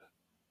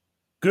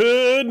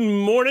Good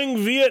morning,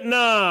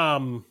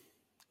 Vietnam.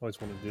 Always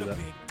want to do that.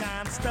 The big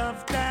time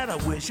stuff that I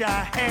wish I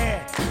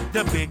had.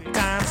 The big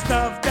time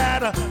stuff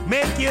that'll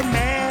make you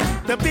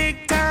mad. The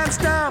big time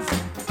stuff.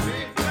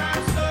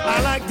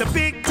 I like the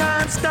big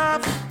time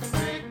stuff.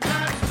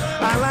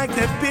 I like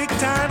the big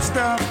time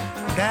stuff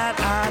that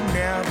I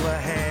never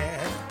had.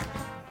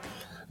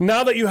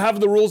 Now that you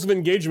have the rules of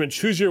engagement,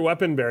 choose your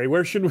weapon, Barry.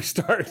 Where should we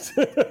start?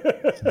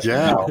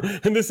 Yeah.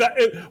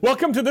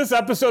 Welcome to this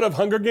episode of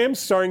Hunger Games,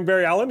 starring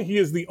Barry Allen. He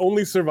is the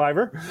only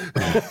survivor.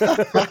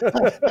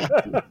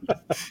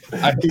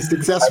 He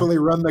successfully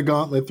run the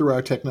gauntlet through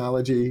our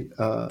technology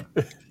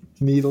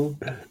needle.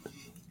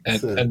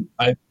 And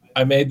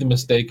I made the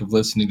mistake of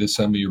listening to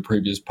some of your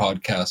previous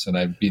podcasts, and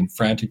I've been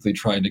frantically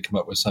trying to come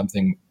up with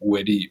something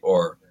witty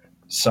or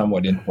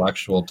somewhat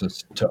intellectual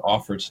to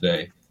offer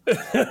today.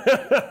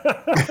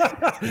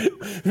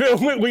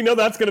 We know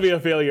that's going to be a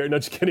failure. No,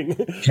 just kidding.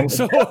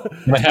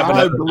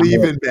 I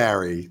believe in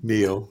Barry,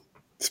 Neil.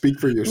 Speak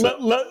for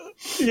yourself. Let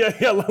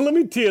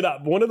me tee it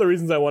up. One of the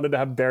reasons I wanted to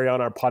have Barry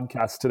on our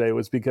podcast today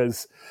was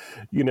because,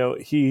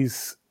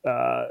 he's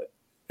an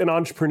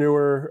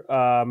entrepreneur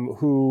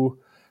who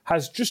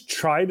has just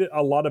tried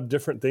a lot of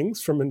different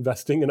things, from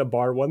investing in a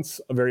bar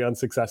once, very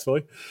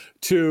unsuccessfully,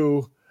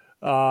 to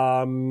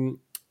being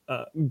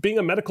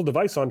a medical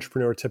device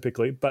entrepreneur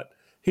typically. But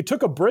he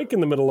took a break in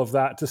the middle of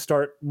that to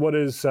start what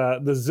is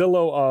the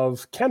Zillow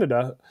of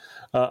Canada.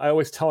 I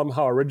always tell him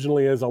how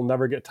originally is. I'll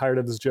never get tired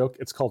of this joke.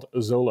 It's called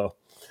Zolo.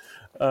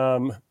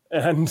 Barry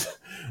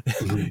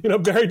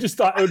just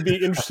thought it would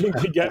be interesting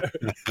to get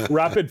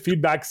rapid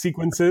feedback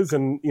sequences.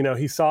 And,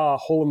 he saw a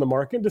hole in the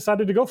market and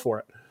decided to go for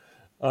it.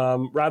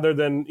 Rather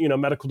than,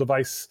 medical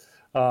device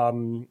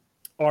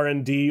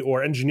R&D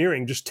or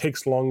engineering just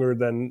takes longer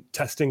than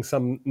testing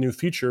some new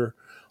feature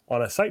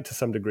on a site to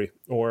some degree,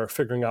 or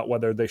figuring out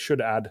whether they should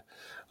add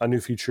a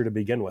new feature to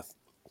begin with.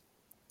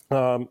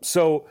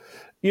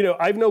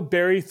 I've known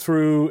Barry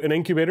through an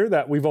incubator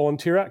that we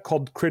volunteer at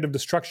called Creative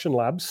Destruction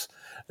Labs.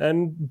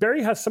 And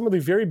Barry has some of the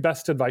very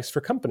best advice for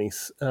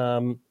companies.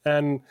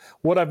 And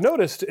what I've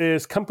noticed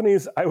is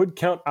companies I would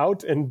count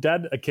out and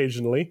dead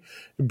occasionally,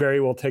 Barry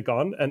will take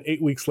on, and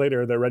 8 weeks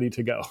later, they're ready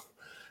to go,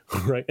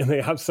 right? And they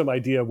have some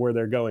idea of where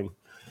they're going.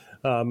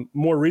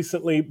 More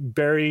recently,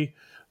 Barry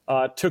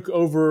took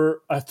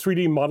over a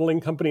 3D modeling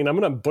company, and I'm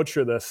going to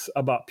butcher this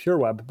about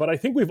PureWeb, but I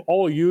think we've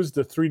all used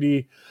the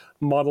 3D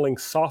modeling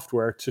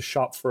software to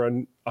shop for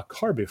a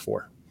car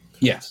before.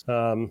 Yes.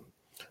 And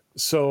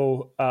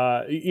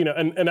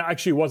it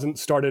actually wasn't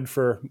started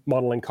for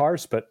modeling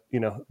cars, but,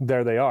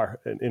 there they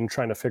are in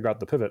trying to figure out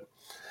the pivot.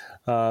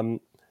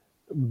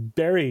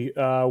 Barry,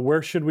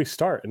 where should we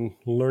start in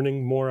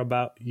learning more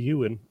about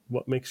you and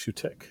what makes you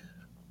tick?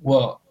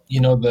 Well,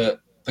 the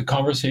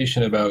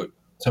conversation about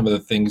some of the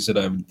things that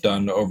I've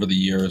done over the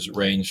years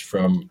range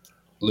from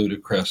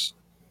ludicrous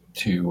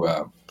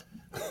to,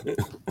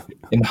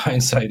 in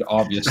hindsight,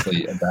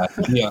 obviously,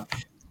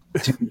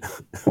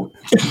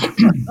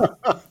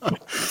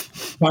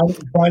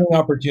 finding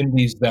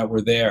opportunities that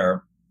were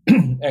there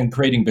and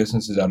creating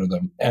businesses out of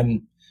them.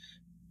 And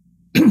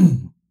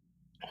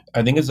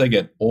I think as I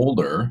get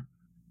older,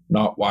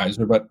 not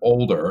wiser, but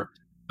older,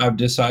 I've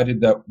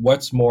decided that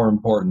what's more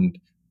important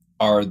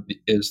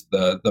is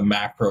the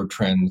macro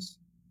trends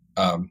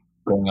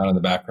going on in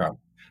the background,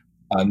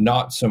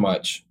 not so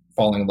much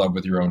falling in love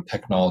with your own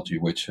technology,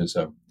 which is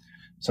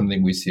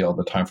something we see all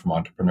the time from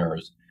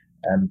entrepreneurs.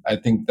 And I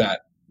think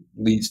that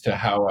leads to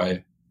how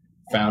I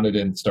founded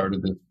and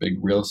started this big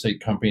real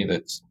estate company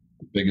that's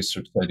the biggest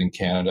search site in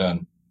Canada,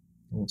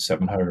 and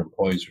 700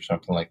 employees or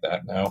something like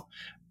that now.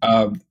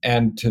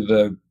 And to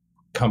the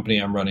company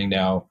I'm running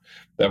now,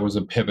 that was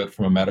a pivot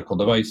from a medical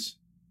device,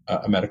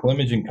 a medical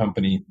imaging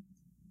company,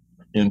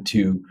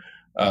 into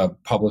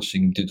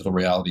publishing digital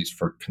realities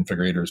for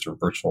configurators or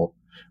virtual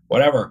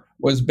whatever,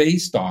 was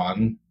based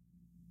on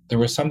there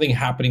was something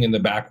happening in the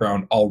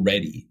background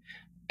already.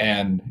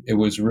 And it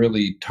was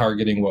really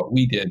targeting what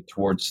we did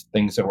towards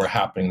things that were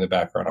happening in the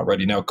background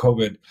already. Now,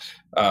 COVID,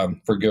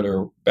 for good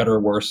or better or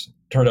worse,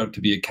 turned out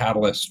to be a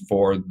catalyst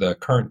for the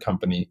current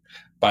company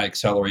by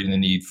accelerating the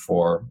need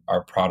for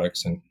our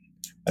products and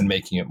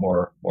making it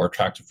more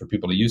attractive for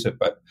people to use it.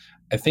 But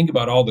I think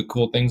about all the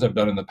cool things I've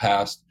done in the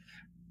past.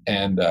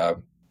 And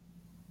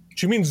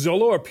do you mean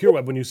Zolo or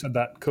PureWeb when you said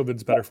that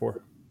COVID's better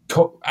for?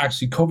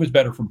 Actually, COVID's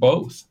better for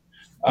both.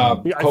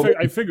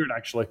 I figured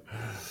actually.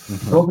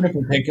 COVID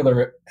in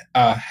particular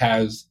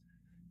has,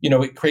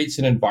 it creates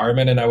an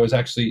environment. And I was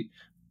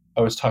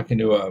talking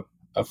to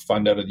a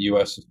fund out of the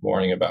US this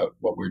morning about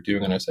what we're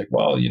doing. And I was like,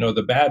 well,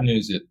 the bad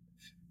news, it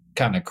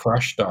kind of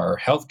crushed our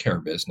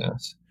healthcare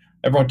business.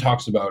 Everyone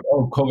talks about,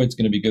 COVID's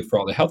going to be good for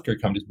all the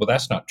healthcare companies. Well,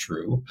 that's not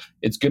true.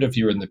 It's good if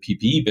you're in the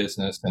PPE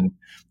business. And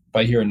if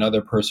I hear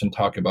another person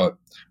talk about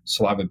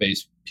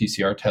saliva-based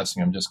PCR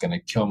testing, I'm just going to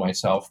kill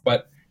myself.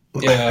 But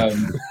have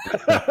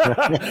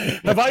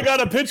I got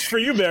a pitch for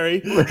you,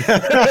 Barry?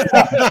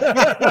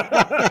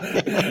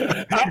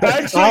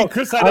 Actually,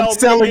 Chris Heidel, I'm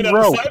selling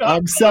rope.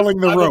 I'm selling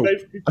the rope.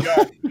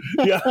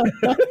 Yeah.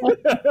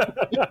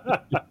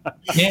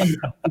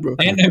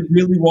 and I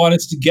really want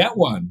us to get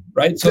one,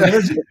 right? So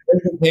there's a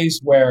case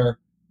where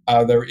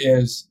there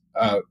is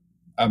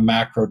a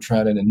macro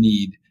trend and a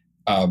need,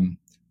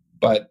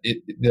 but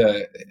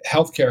the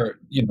healthcare,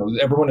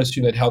 everyone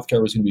assumed that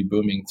healthcare was going to be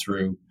booming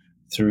through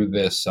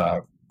this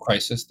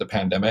crisis, the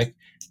pandemic,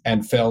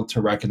 and failed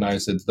to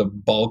recognize that the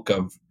bulk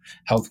of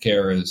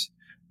healthcare is,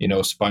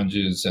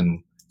 sponges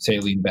and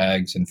saline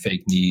bags and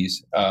fake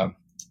knees,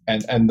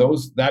 and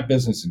that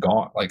business is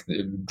gone, like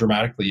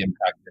dramatically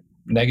impacted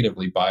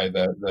negatively by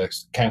the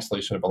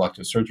cancellation of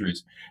elective surgeries,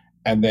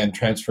 and then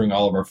transferring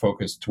all of our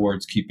focus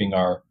towards keeping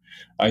our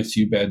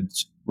ICU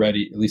beds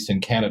ready, at least in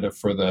Canada,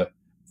 for the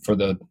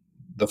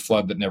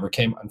flood that never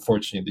came.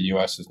 Unfortunately, the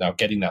U.S. is now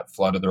getting that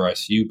flood of their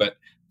ICU, but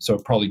so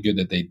probably good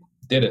that they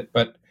did it.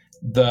 But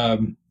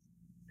the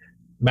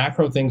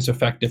macro things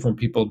affect different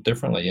people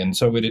differently, and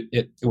so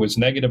it was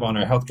negative on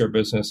our healthcare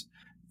business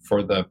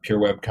for the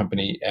PureWeb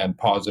company and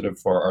positive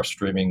for our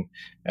streaming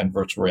and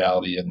virtual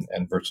reality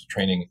and virtual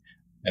training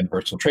and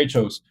virtual trade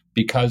shows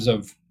because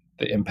of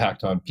the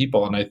impact on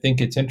people. And I think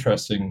it's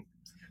interesting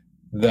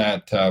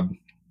that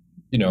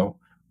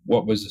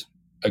what was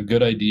a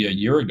good idea a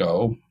year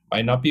ago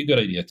might not be a good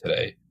idea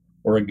today,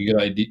 or a good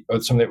idea,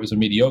 or something that was a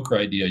mediocre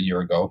idea a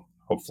year ago,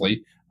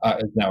 hopefully,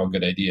 is now a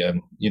good idea.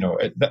 And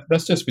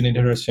that's just been an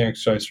interesting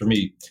exercise for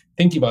me,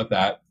 thinking about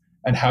that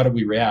and how do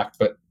we react,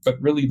 but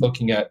really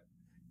looking at,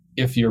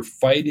 if you're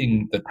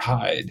fighting the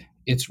tide,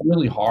 it's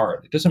really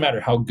hard. It doesn't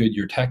matter how good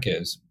your tech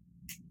is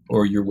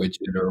or your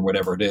widget or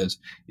whatever it is,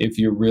 if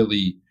you're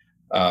really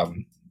out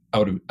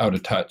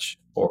of touch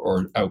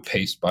or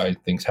outpaced by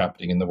things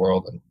happening in the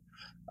world. And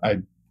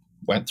I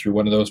went through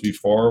one of those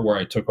before, where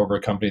I took over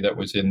a company that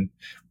was in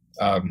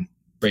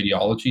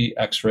radiology,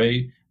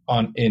 X-ray,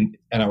 and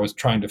I was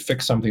trying to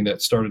fix something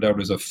that started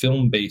out as a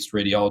film-based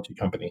radiology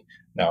company.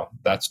 Now,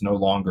 that's no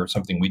longer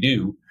something we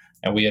do,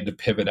 and we had to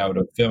pivot out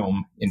of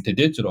film into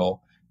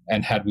digital.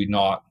 And had we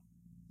not,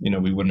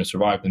 we wouldn't have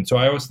survived. And so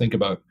I always think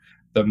about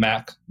the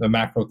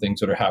macro things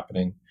that are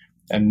happening.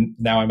 And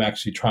now I'm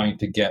actually trying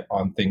to get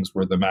on things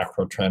where the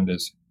macro trend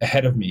is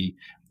ahead of me,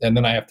 and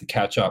then I have to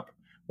catch up,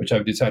 which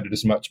I've decided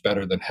is much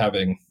better than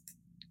having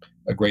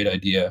a great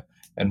idea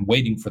and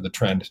waiting for the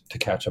trend to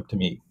catch up to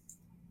me.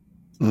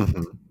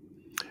 Mm-hmm.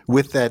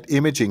 With that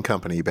imaging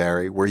company,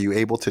 Barry, were you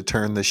able to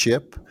turn the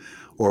ship,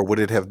 or would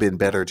it have been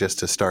better just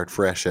to start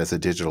fresh as a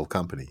digital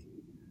company?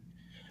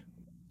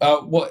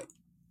 Well,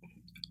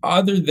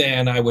 other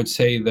than I would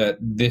say that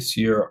this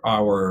year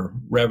our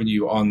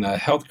revenue on the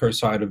healthcare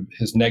side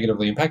has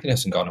negatively impacted,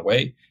 hasn't gone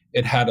away.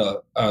 It had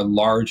a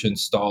large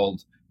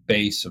installed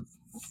base of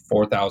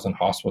 4,000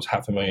 hospitals,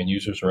 500,000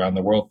 users around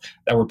the world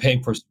that were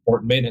paying for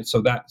support and maintenance.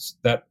 So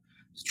that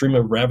stream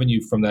of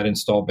revenue from that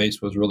installed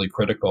base was really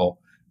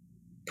critical,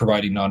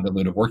 providing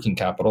non-dilutive working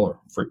capital, or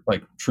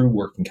true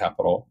working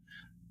capital.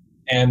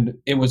 And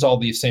it was all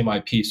the same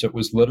IP. So it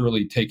was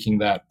literally taking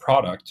that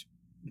product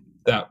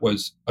that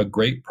was a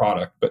great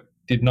product, but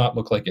did not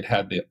look like it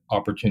had the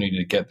opportunity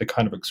to get the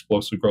kind of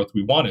explosive growth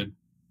we wanted.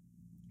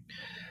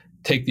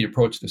 Take the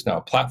approach that's now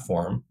a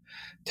platform,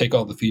 take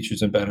all the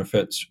features and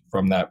benefits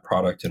from that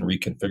product and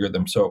reconfigure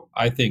them. So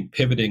I think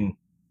pivoting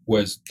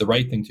was the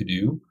right thing to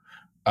do.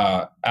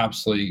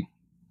 Absolutely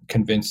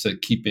convinced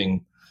that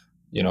keeping,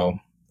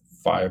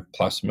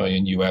 $5+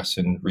 million US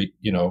in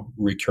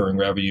recurring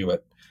revenue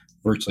at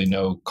virtually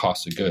no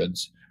cost of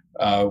goods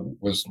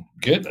was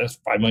good. That's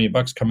 $5 million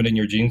coming in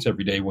your jeans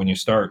every day when you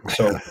start.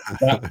 So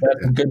that's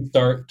a good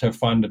start to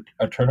fund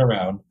a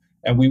turnaround.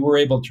 And we were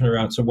able to turn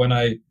around. So when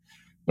I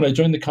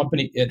joined the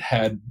company,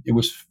 it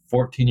was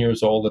 14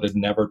 years old. It had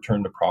never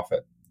turned a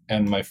profit.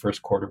 And my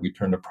first quarter, we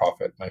turned a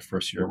profit. My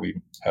first year, we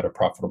had a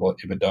profitable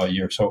EBITDA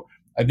year. So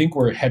I think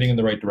we're heading in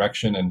the right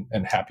direction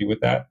and happy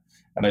with that.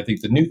 And I think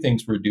the new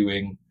things we're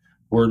doing,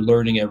 we're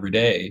learning every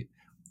day.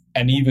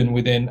 And even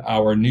within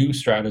our new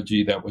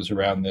strategy that was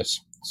around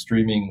this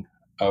streaming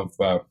of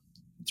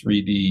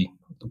 3D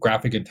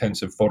graphic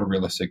intensive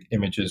photorealistic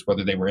images,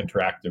 whether they were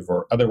interactive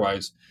or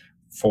otherwise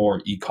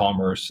for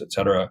e-commerce, et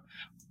cetera,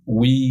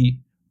 we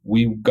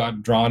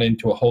got drawn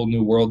into a whole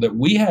new world that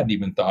we hadn't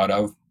even thought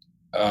of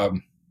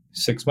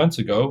 6 months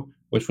ago,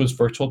 which was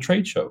virtual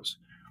trade shows.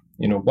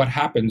 What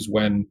happens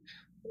when,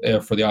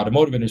 for the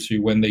automotive industry,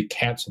 when they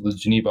cancel the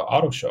Geneva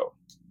Auto Show?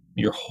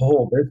 Your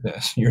whole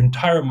business, your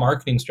entire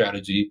marketing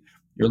strategy,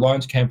 your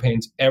launch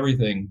campaigns,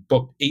 everything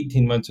booked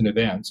 18 months in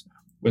advance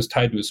was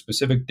tied to a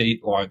specific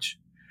date launch,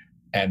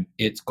 and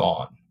it's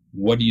gone.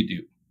 What do you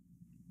do?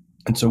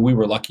 And so we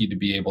were lucky to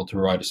be able to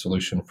provide a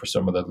solution for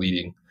some of the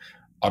leading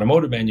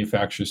automotive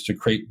manufacturers to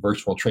create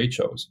virtual trade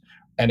shows.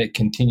 And it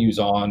continues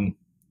on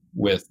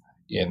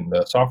in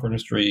the software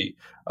industry,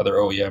 other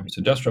OEMs,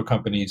 industrial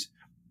companies.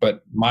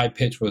 But my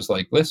pitch was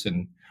like,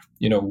 listen,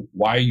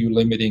 why are you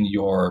limiting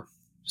your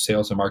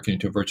sales and marketing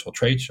to a virtual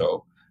trade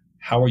show?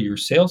 How are your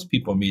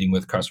salespeople meeting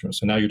with customers?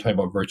 So now you're talking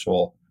about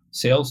virtual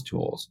sales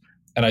tools.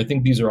 And I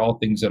think these are all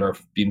things that are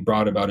being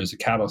brought about as a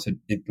catalyst.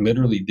 It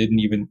literally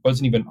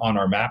wasn't even on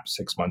our map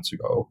 6 months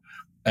ago.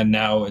 And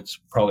now it's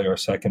probably our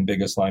second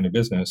biggest line of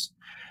business.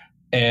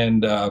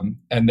 And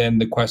then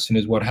the question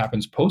is, what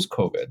happens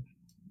post-COVID,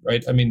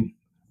 right? I mean,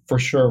 for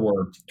sure,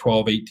 we're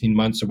 12, 18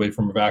 months away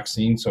from a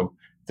vaccine, so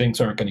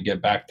things aren't going to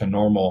get back to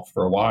normal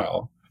for a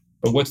while.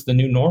 But what's the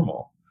new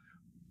normal?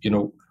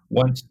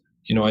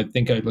 I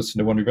think I listened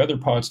to one of your other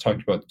pods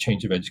talking about the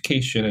change of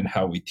education and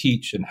how we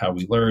teach and how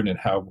we learn and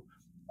how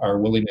our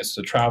willingness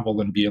to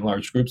travel and be in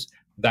large groups,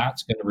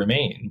 that's going to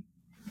remain.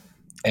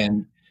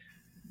 And,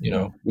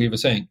 we have a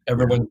saying,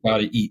 everyone's got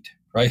to eat,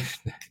 right?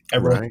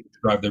 Everyone can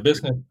drive their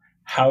business.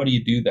 How do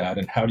you do that?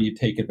 And how do you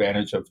take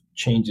advantage of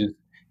changes,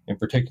 in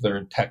particular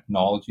in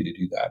technology, to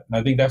do that? And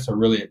I think that's a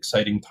really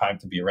exciting time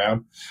to be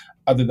around.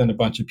 Other than a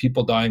bunch of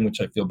people dying, which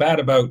I feel bad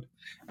about,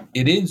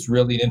 it is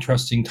really an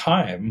interesting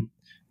time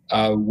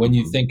when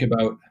you think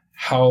about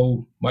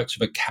how much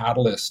of a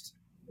catalyst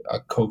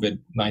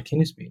COVID-19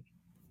 has been.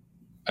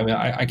 I mean,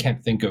 I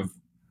can't think of,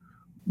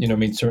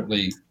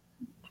 certainly,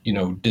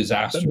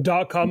 disaster.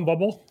 The .com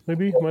bubble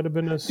maybe might have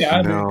been a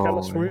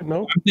catalyst for you.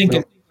 No,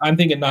 I'm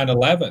thinking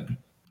 9/11,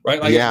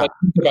 right? Like, think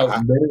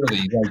about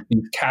literally like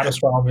these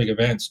catastrophic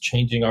events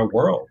changing our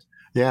world.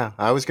 Yeah,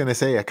 I was going to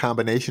say a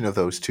combination of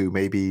those two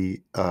may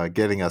be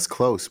getting us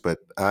close, but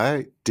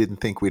I didn't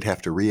think we'd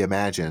have to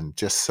reimagine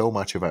just so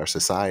much of our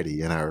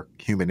society and our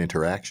human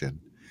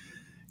interaction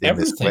in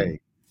this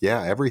way.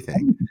 Yeah,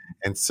 everything.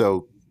 And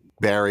so,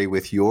 Barry,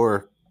 with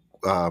your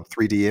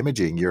 3D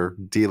imaging, you're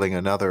dealing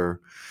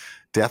another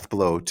death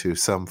blow to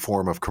some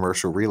form of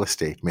commercial real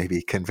estate.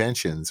 Maybe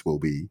conventions will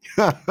be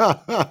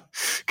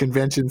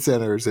convention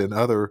centers and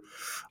other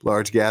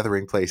large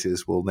gathering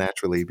places will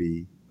naturally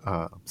be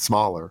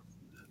smaller.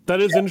 That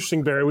is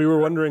interesting, Barry. We were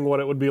wondering what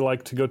it would be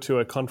like to go to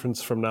a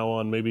conference from now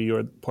on. Maybe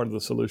you're part of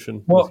the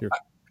solution. Well,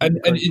 and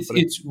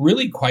it's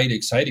really quite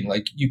exciting.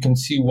 Like, you can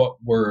see what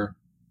we're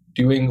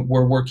doing.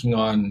 We're working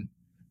on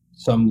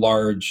some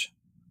large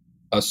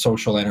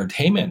social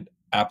entertainment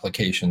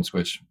applications,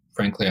 which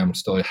frankly I'm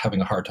still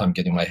having a hard time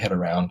getting my head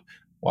around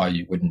why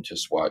you wouldn't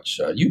just watch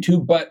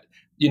YouTube. But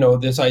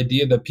this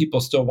idea that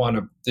people still want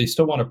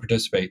to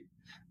participate.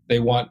 They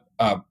want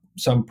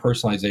some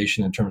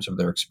personalization in terms of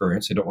their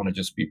experience. They don't want to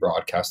just be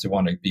broadcast. They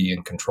want to be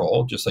in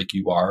control, just like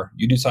you are.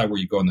 You decide where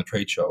you go in the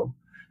trade show.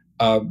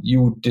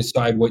 You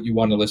decide what you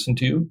want to listen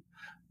to.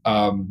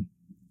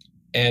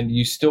 And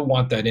you still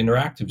want that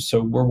interactive.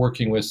 So we're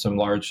working with some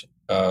large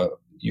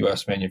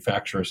U.S.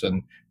 manufacturers,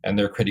 and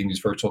they're creating these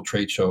virtual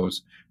trade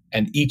shows.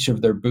 And each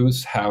of their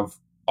booths have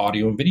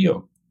audio and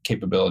video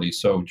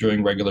capabilities. So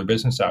during regular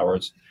business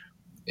hours,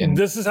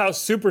 this is how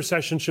Super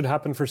Session should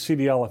happen for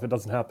CDL. If it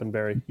doesn't happen,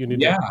 Barry, you need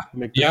to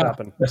make this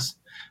happen. Yes.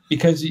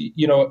 Because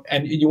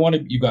and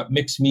you got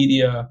mixed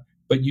media,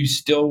 but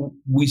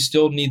we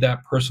still need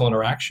that personal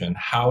interaction.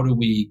 How do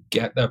we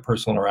get that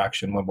personal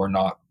interaction when we're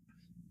not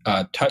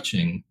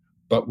touching,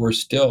 but we're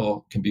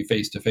still can be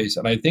face to face?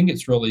 And I think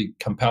it's really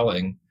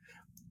compelling,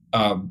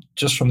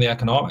 just from the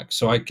economics.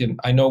 So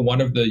I know one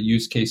of the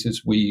use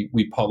cases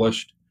we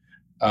published,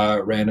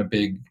 ran a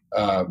big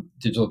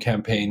digital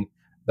campaign.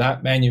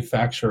 That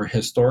manufacturer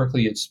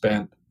historically had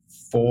spent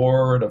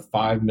 $4 to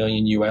 $5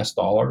 million US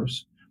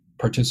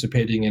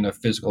participating in a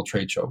physical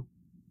trade show.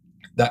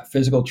 That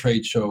physical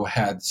trade show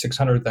had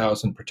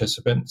 600,000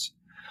 participants,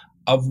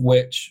 of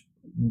which,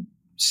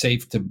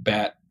 safe to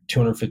bet,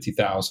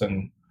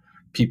 250,000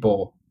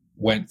 people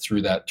went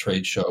through that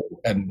trade show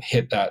and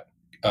hit that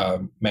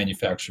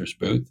manufacturer's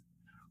booth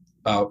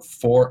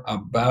for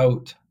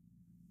about,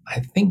 I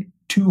think,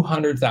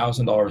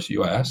 $200,000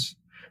 US.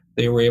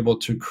 They were able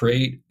to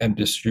create and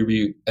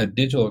distribute a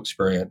digital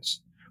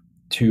experience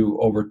to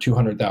over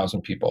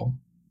 200,000 people.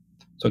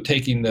 So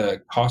taking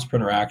the cost per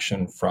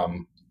interaction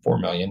from 4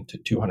 million to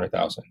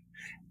 200,000.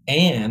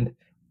 And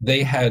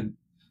they had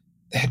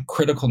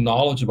critical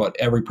knowledge about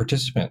every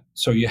participant.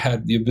 So you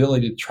had the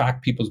ability to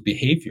track people's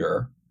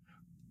behavior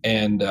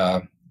and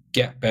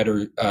get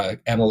better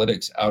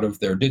analytics out of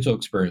their digital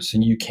experience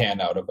than you can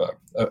out of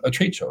a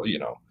trade show,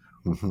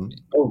 Mm-hmm.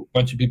 Oh, a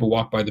bunch of people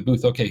walk by the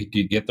booth. Okay, do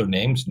you get their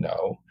names?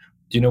 No.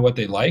 Do you know what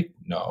they like?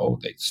 No.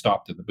 They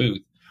stopped at the booth.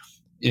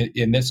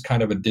 In this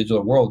kind of a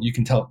digital world, you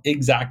can tell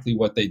exactly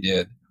what they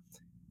did.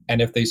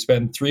 And if they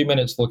spend 3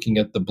 minutes looking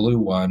at the blue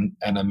one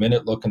and a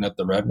minute looking at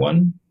the red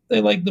one,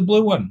 they like the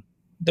blue one.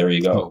 There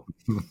you go.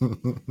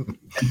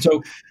 And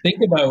so think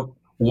about,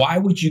 why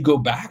would you go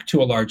back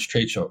to a large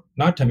trade show?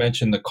 Not to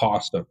mention the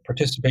cost of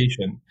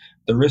participation,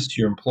 the risk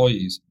to your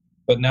employees.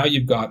 But now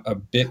you've got a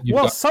bit.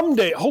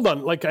 Someday, hold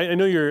on. Like, I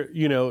know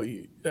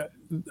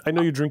I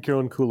know you drink your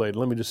own Kool-Aid.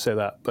 Let me just say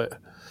that. But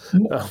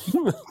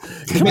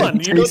come on,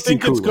 you don't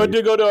think it's good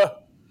to go to?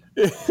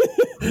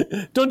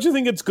 Don't you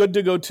think it's good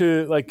to go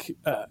to, like,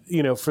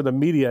 for the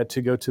media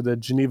to go to the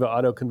Geneva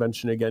Auto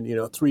Convention again?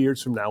 3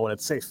 years from now when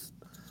it's safe.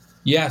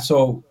 Yeah.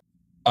 So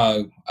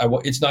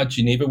it's not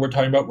Geneva we're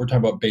talking about. We're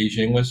talking about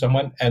Beijing with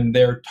someone, and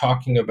they're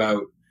talking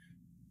about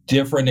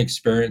different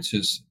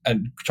experiences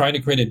and trying to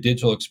create a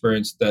digital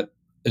experience that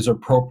is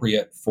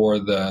appropriate for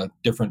the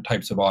different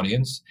types of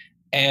audience,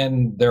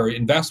 and their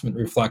investment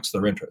reflects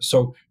their interest.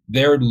 So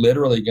they're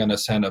literally going to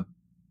send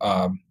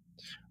I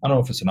don't know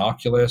if it's an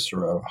Oculus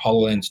or a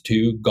HoloLens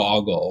 2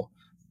 goggle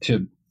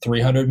to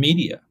 300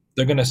 media.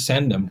 They're going to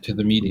send them to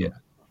the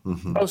media.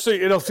 Mm-hmm. Oh, so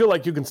it'll feel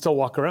like you can still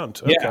walk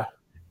around. Okay. Yeah.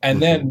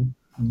 And then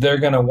they're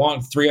going to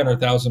want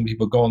 300,000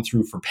 people going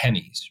through for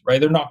pennies, right?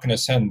 They're not going to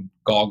send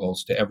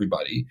goggles to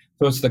everybody.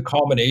 So it's the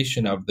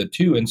combination of the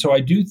two. And so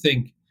I do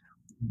think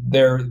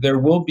there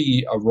will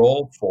be a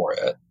role for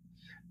it.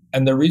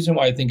 And the reason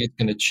why I think it's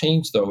going to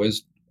change, though,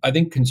 is I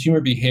think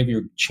consumer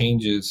behavior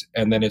changes,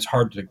 and then it's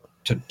hard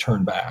to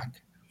turn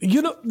back.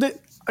 You know,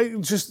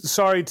 I'm just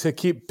sorry to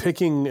keep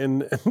picking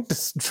and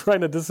just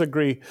trying to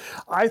disagree.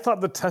 I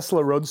thought the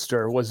Tesla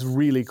Roadster was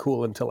really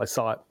cool until I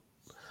saw it.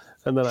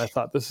 And then I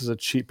thought, this is a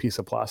cheap piece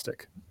of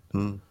plastic.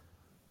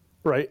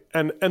 Right?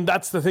 And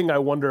that's the thing I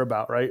wonder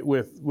about, right?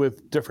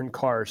 With different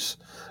cars.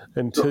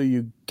 Until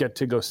you get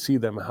to go see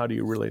them, how do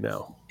you really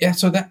know? Yeah,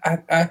 so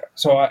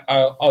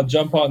I'll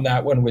jump on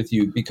that one with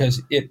you, because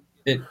it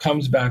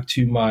comes back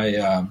to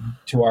my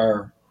to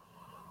our,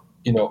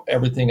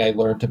 everything I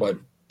learned about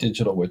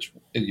digital, which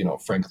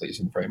frankly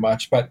isn't very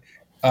much, but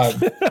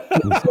It's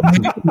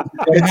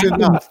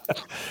enough.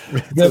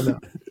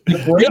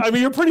 I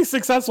mean, you're pretty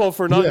successful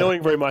for not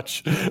knowing very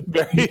much,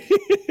 Barry.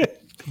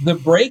 The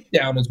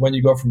breakdown is when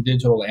you go from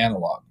digital to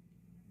analog.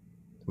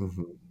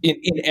 Mm-hmm.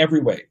 In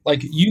every way.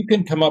 Like, you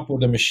can come up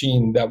with a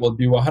machine that will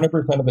do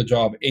 100% of the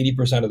job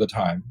 80% of the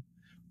time.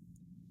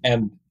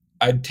 And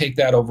I'd take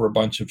that over a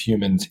bunch of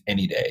humans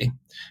any day.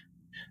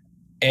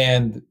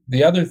 And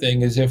the other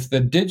thing is, if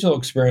the digital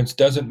experience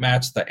doesn't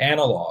match the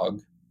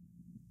analog,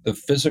 the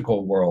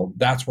physical world,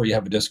 that's where you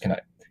have a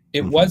disconnect.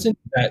 It wasn't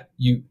that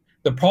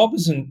the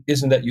problem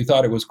isn't that you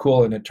thought it was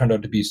cool and it turned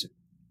out to be,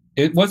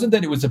 it wasn't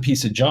that it was a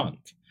piece of junk.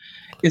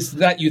 It's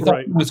that you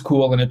thought it was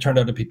cool and it turned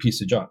out to be a piece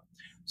of junk.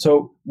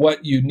 So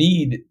what you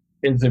need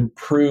is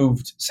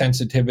improved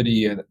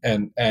sensitivity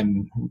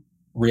and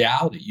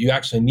reality. You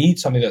actually need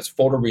something that's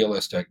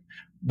photorealistic,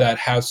 that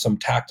has some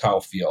tactile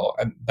feel,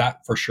 and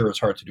that for sure is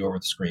hard to do over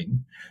the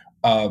screen.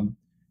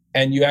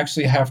 And you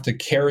actually have to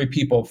carry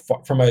people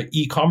from an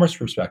e-commerce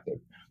perspective.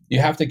 You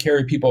have to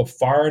carry people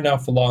far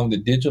enough along the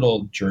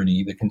digital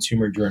journey, the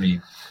consumer journey,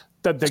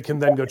 that they can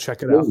then go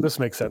check it out. This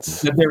makes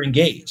sense. That they're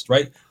engaged,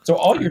 right? So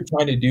all you're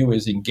trying to do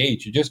is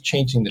engage. You're just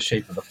changing the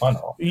shape of the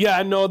funnel.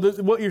 Yeah, no,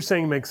 what you're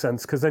saying makes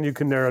sense, because then you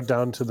can narrow it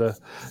down to the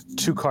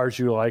 2 cars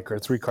you like or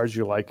 3 cars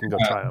you like and go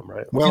try them,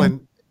 right? Well,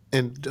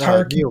 and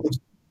Neil,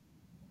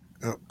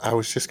 I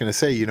was just going to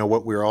say,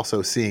 what we're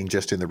also seeing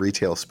just in the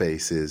retail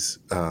space is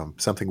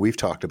something we've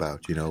talked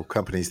about,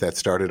 companies that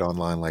started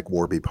online like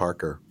Warby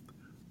Parker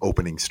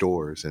opening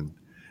stores, and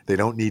they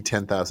don't need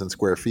 10,000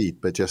 square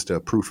feet, but just a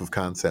proof of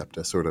concept,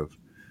 a sort of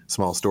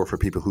small store for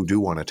people who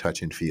do want to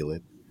touch and feel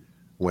it,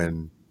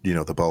 when,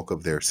 the bulk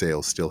of their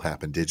sales still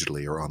happen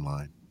digitally or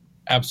online.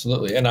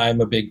 Absolutely. And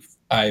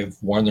I've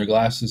worn their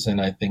glasses,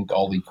 and I think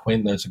Ollie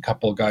Quinn, there's a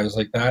couple of guys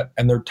like that,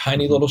 and they're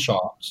tiny little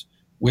shops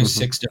with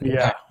 6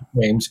 different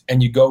frames,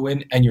 and you go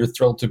in and you're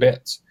thrilled to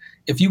bits.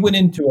 If you went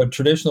into a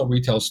traditional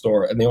retail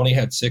store and they only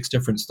had 6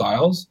 different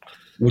styles,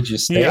 would you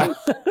stay? Yeah.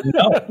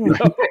 No.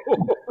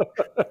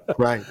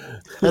 Right.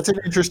 That's an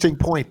interesting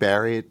point,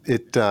 Barry.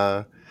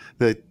 The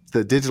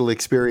digital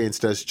experience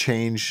does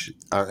change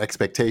our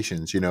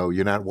expectations.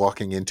 You're not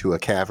walking into a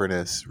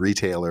cavernous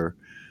retailer,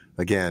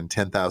 again,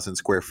 10,000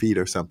 square feet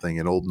or something,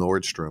 in old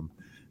Nordstrom,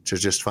 to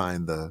just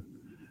find the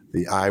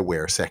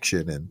eyewear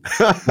section. And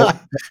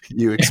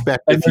you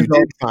expect if you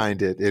did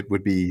find it, it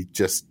would be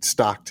just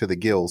stocked to the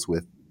gills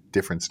with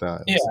different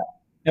styles. Yeah.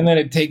 And then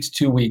it takes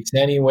 2 weeks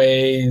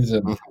anyways.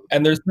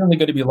 And there's certainly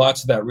going to be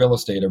lots of that real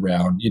estate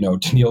around,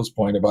 to Neil's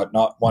point about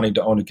not wanting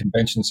to own a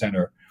convention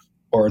center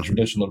or a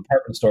traditional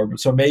department store.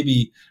 So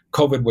maybe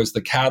COVID was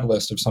the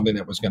catalyst of something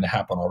that was going to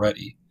happen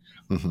already.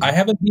 I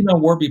haven't been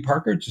on Warby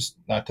Parker, just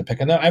not to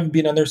pick on that. I haven't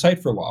been on their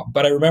site for a while.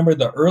 But I remember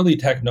the early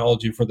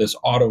technology for this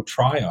auto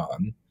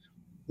try-on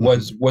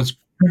was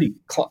pretty,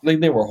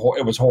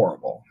 it was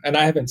horrible. And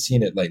I haven't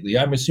seen it lately.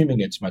 I'm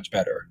assuming it's much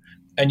better.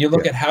 And you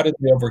look at how did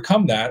we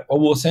overcome that? Oh,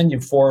 we'll send you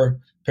 4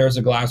 pairs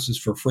of glasses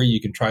for free.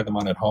 You can try them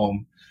on at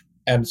home.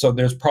 And so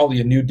there's probably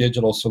a new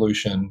digital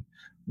solution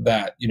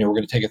that, we're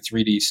going to take a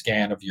 3D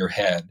scan of your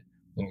head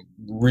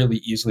really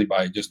easily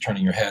by just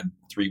turning your head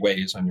 3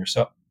 ways on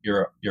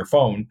your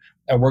phone.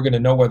 And we're going to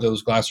know whether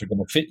those glasses are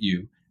going to fit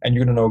you. And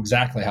you're going to know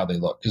exactly how they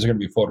look, because they're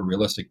going to be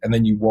photorealistic. And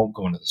then you won't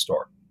go into the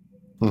store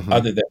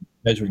other than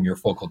measuring your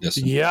focal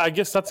distance. Yeah, I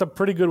guess that's a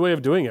pretty good way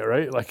of doing it,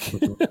 right? Like,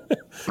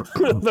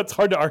 that's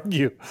hard to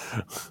argue.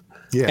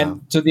 Yeah.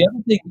 And so the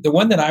other thing, the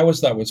one that I always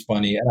thought was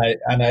funny,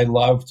 and I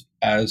loved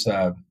as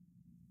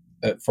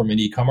from an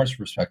e-commerce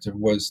perspective,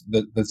 was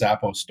the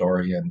Zappos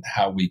story and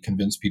how we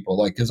convince people,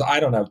 like, because I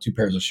don't have 2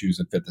 pairs of shoes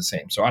that fit the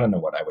same, so I don't know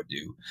what I would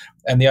do.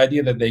 And the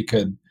idea that they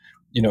could,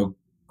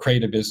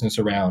 create a business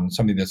around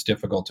something that's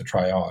difficult to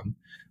try on.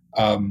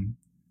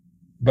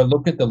 But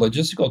look at the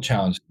logistical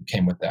challenge that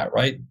came with that,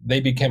 right? They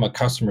became a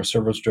customer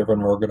service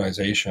driven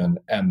organization,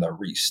 and the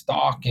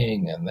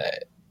restocking and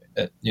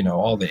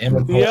all the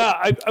inventory.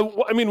 Yeah,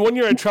 I mean, one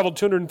year I traveled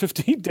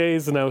 250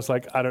 days, and I was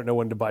like, I don't know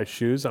when to buy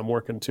shoes. I'm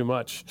working too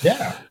much.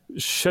 Yeah.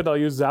 Shit, I'll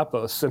use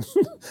Zappos. And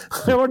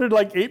I ordered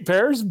like 8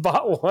 pairs,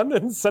 bought one,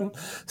 and sent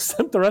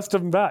the rest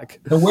of them back.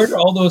 And where did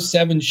all those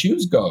 7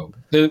 shoes go?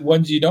 The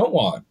ones you don't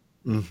want.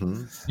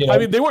 Mm-hmm. I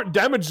mean, they weren't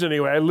damaged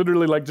anyway. I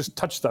literally just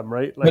touched them,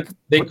 right? Like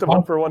put them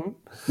up for one.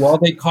 Well,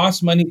 they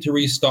cost money to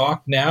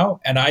restock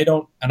now, and I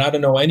don't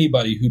know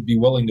anybody who'd be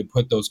willing to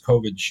put those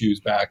COVID shoes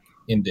back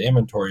into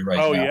inventory right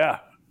now. Oh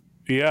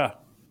yeah.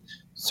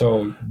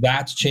 So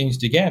that's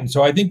changed again.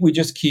 So I think we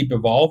just keep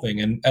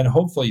evolving, and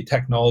hopefully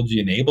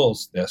technology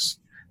enables this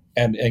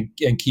and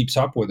keeps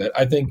up with it.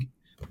 I think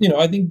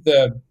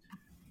the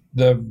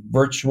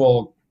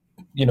virtual,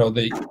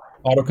 the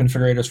auto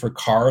configurators for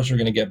cars are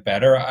going to get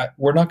better.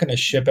 We're not going to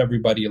ship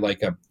everybody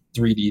like a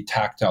 3D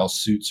tactile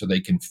suit so they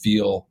can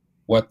feel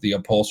what the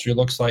upholstery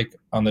looks like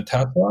on the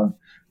Tesla.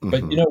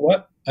 But you know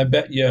what? I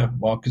bet you,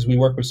 because we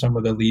work with some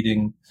of the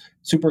leading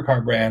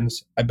supercar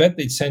brands, I bet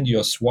they'd send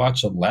you a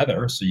swatch of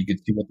leather so you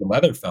could see what the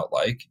leather felt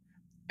like.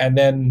 And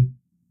then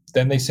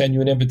they send you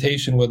an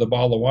invitation with a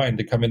bottle of wine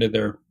to come into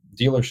their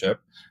dealership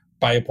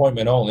by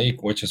appointment only,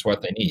 which is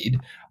what they need.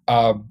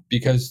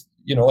 Because,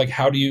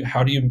 how do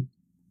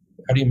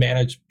you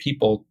manage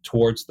people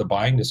towards the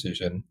buying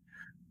decision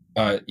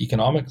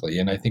economically?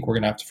 And I think we're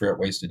going to have to figure out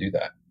ways to do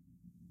that.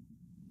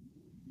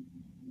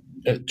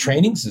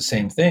 Training's the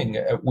same thing.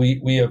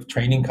 We have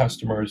training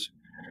customers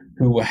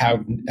who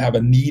have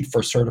a need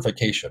for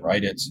certification,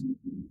 right? It's,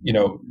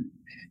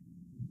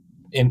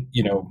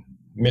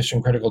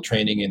 mission critical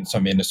training in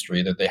some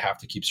industry that they have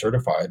to keep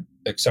certified,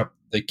 except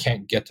they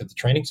can't get to the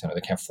training center.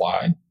 They can't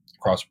fly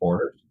across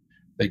borders.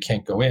 They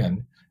can't go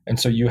in. And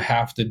so you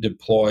have to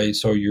deploy.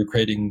 So you're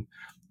creating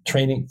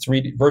training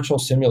 3D virtual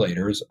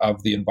simulators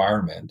of the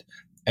environment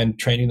and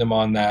training them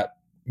on that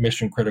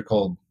mission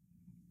critical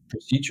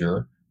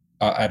procedure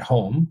at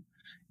home,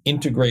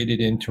 integrated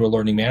into a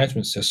learning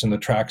management system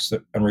that tracks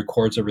and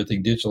records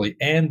everything digitally.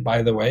 And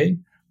by the way,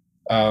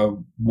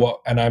 and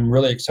I'm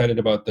really excited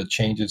about the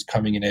changes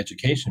coming in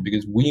education,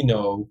 because we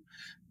know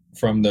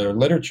from the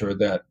literature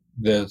that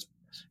the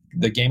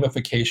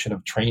gamification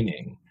of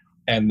training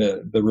and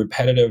the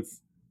repetitive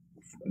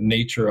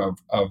nature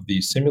of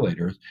these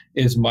simulators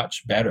is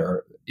much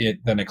better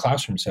than a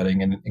classroom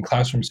setting. And in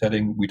classroom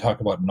setting, we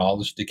talk about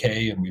knowledge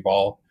decay, and we've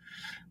all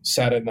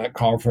sat in that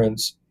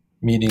conference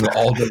meeting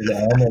all day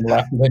long and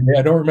left.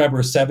 I don't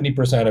remember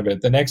 70% of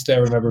it. The next day I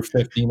remember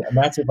 15, and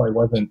that's if I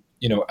wasn't,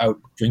 out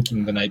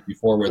drinking the night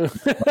before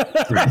with.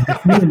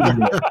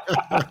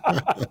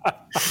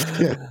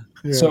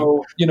 Yeah.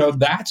 So,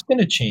 that's going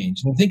to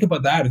change. And think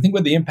about that. I think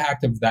about the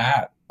impact of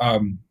that. I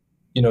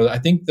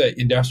think the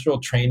industrial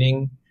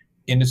training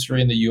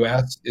industry in the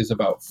U.S. is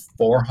about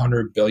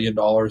 $400 billion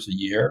a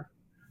year.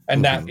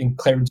 And that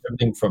includes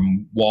everything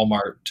from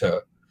Walmart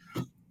to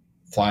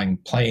flying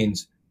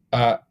planes.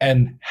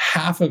 And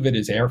half of it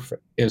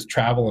is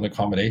travel and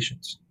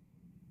accommodations.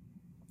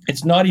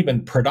 It's not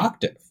even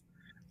productive,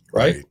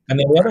 right? And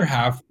then the other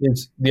half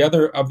is the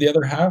other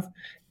half,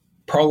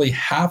 probably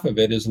half of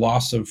it is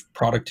loss of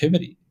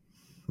productivity.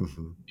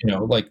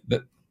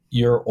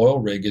 Your oil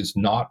rig is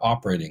not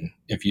operating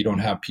if you don't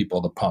have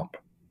people to pump.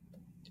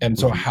 And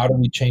so how do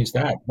we change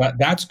that?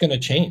 That's going to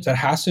change. That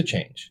has to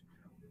change,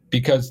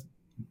 because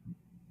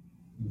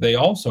we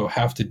also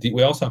have to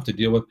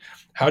deal with,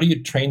 how do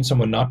you train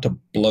someone not to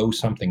blow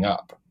something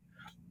up?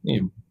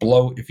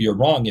 If you're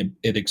wrong,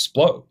 it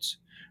explodes,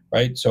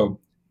 right? So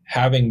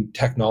having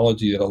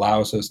technology that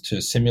allows us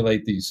to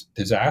simulate these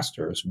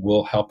disasters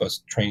will help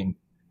us train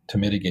to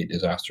mitigate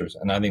disasters.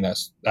 And I think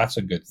that's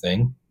a good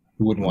thing.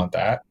 Who wouldn't want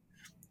that?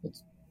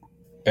 It's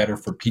better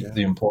for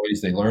the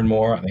employees. They learn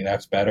more. I think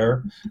that's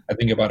better. I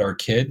think about our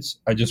kids.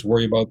 I just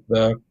worry about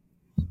the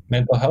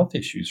mental health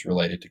issues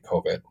related to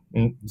COVID.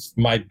 And it's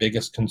my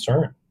biggest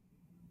concern.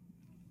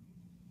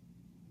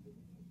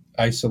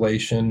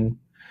 Isolation,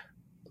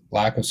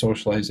 lack of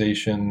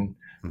socialization,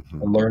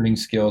 learning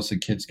skills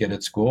that kids get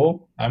at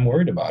school. I'm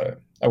worried about it.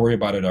 I worry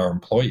about it, our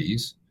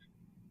employees.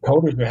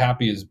 Coders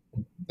are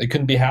they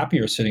couldn't be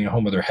happier sitting at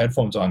home with their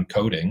headphones on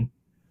coding,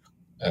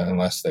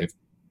 unless they've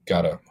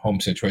got a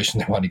home situation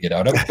they want to get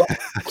out of.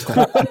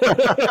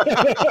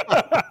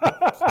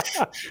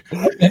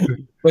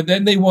 But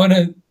then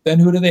then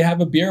who do they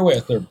have a beer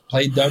with or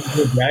play Dungeons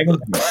and Dragons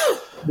with?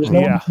 There's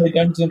no one to play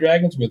Dungeons and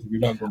Dragons with if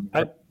you're not going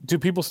to. Do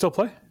people still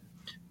play?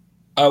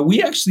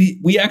 We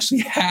actually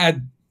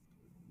had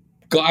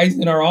guys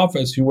in our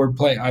office who were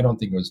playing. I don't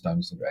think it was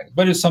Dungeons and Dragons,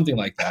 but it's something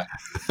like that.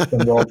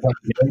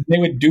 They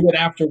would do it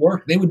after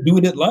work. They would do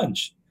it at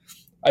lunch.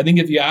 I think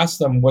if you ask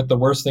them what the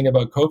worst thing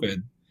about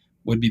COVID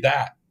would be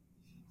that.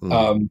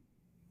 I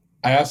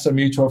asked a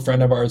mutual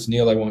friend of ours,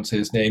 Neil, I won't say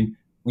his name,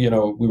 we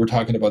were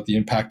talking about the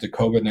impact of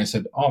COVID, and I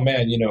said, oh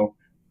man,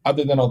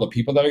 other than all the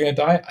people that are going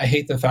to die, I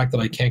hate the fact that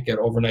I can't get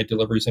overnight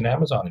deliveries in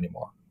Amazon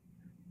anymore.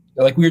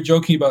 Like, we were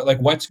joking about, like,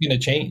 what's going to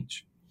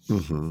change?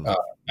 And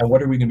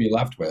what are we going to be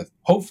left with?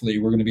 Hopefully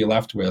we're going to be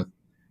left with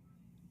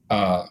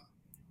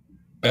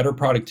better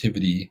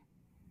productivity,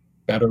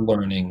 better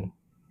learning,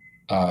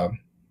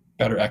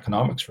 better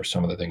economics for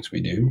some of the things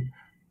we do.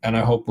 And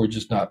I hope we're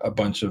just not a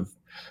bunch of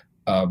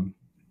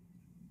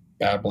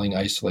babbling,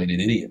 isolated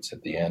idiots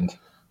at the end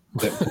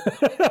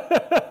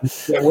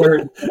that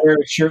wear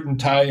a shirt and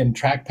tie and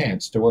track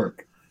pants to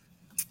work.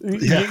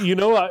 Yeah.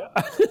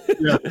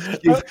 Yeah.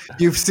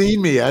 You've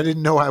seen me. I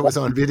didn't know I was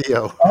on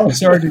video. Oh,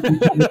 sorry.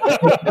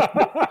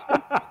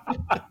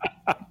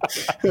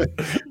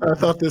 I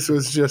thought this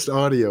was just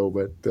audio,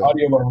 but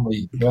audio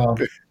only. Well,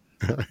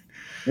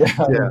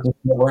 yeah.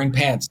 Wearing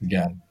pants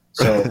again.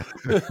 So,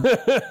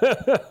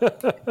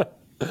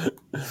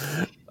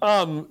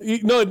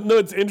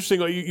 it's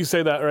interesting. You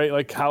say that, right?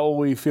 Like how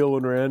we feel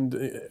when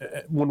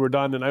we're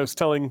done. And I was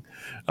telling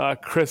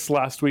Chris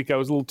last week, I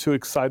was a little too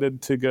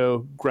excited to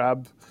go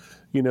grab,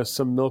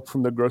 some milk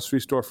from the grocery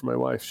store for my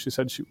wife. She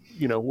said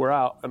we're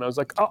out, and I was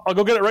like, I'll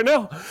go get it right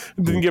now.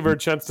 Didn't give her a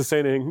chance to say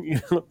anything,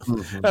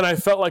 And I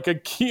felt like a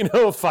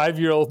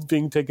 5-year-old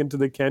being taken to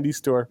the candy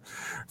store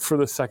for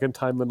the second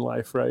time in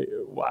life, right?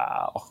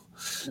 Wow.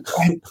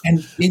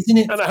 And isn't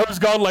it? And I was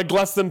gone like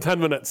less than 10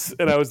 minutes,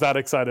 and I was that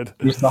excited.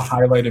 It was the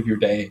highlight of your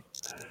day.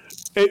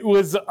 It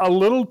was a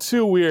little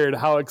too weird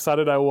how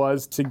excited I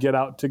was to get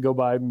out to go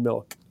buy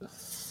milk.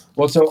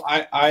 Well, so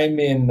I'm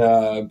in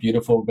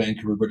beautiful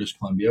Vancouver, British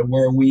Columbia,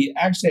 where we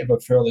actually have a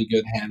fairly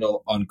good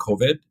handle on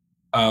COVID.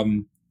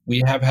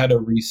 We have had a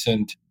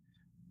recent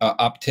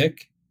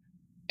uptick,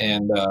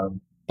 and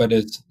but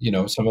it's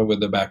someone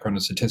with a background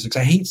in statistics.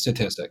 I hate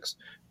statistics.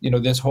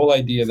 This whole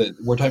idea that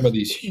we're talking about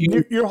these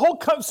huge.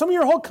 Some of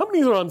your whole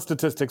companies are on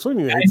statistics. What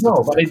do you mean? I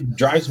know, but it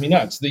drives me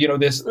nuts.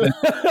 This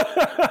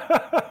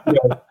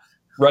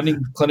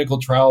running clinical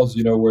trials,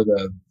 where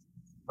the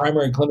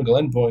primary clinical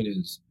endpoint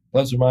is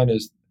plus or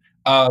minus.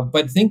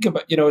 But think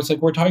about, it's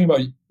like we're talking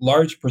about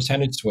large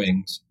percentage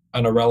swings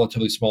on a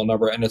relatively small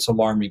number, and it's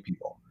alarming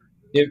people.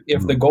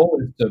 If the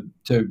goal is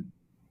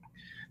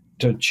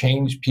to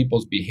change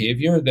people's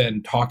behavior,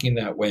 then talking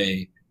that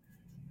way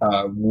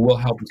will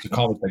help us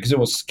accomplish that, because it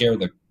will scare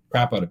the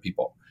crap out of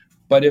people.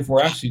 But if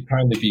we're actually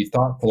trying to be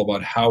thoughtful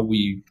about how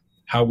we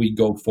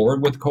go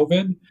forward with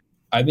COVID,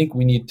 I think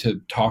we need to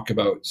talk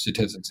about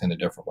statistics in a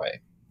different way,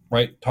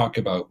 right? Talk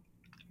about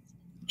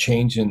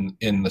change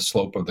in the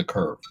slope of the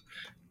curve.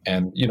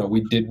 And,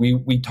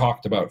 we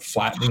talked about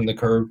flattening the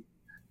curve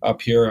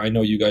up here. I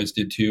know you guys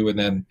did too. And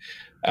then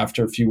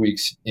after a few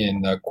weeks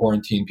in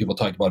quarantine, people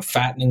talked about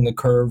fattening the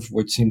curve,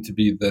 which seemed to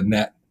be the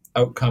net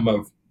outcome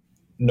of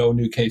no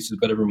new cases,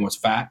 but everyone was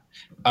fat.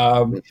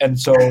 And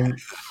so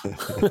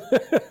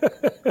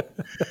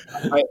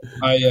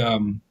I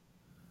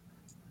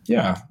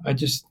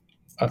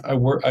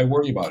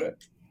worry about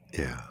it.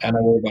 Yeah. And I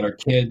worry about our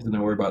kids, and I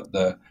worry about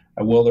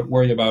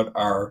worry about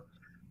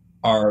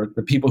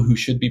the people who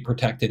should be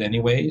protected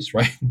anyways,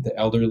 right? The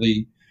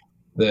elderly,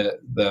 the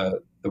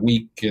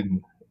weak, and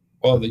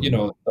the old,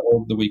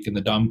 the weak, and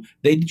the dumb.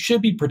 They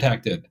should be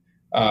protected.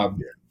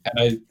 And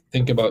I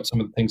think about some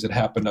of the things that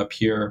happened up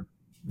here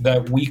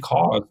that we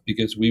caused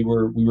because we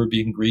were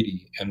being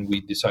greedy, and we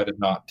decided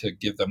not to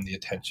give them the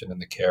attention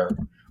and the care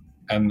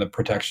and the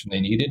protection they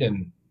needed,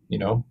 and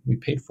we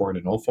paid for it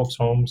in old folks'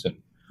 homes, and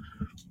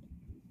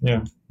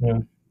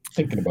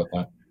thinking about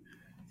that.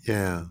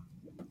 Yeah.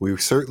 We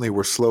certainly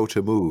were slow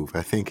to move.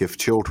 I think if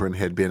children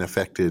had been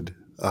affected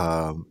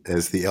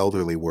as the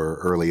elderly were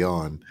early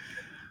on,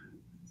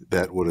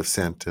 that would have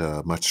sent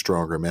a much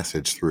stronger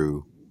message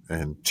through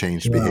and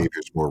changed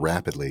behaviors more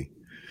rapidly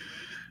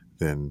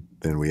than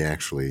we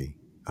actually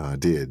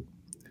did.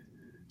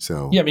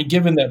 So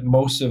given that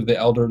most of the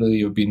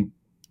elderly have been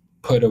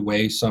put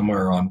away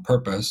somewhere on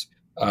purpose,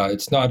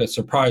 it's not a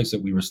surprise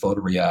that we were slow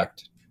to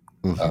react.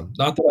 Mm-hmm.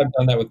 Not that I've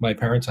done that with my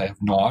parents. I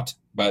have not,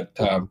 but.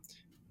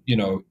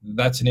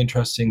 That's an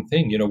interesting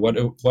thing.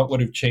 What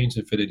would have changed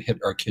if it had hit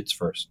our kids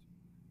first?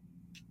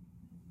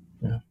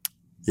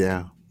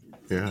 Yeah.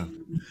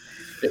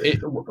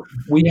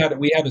 We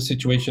had a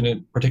situation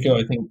in particular,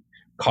 I think,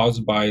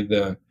 caused by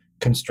the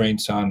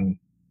constraints on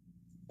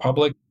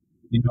public,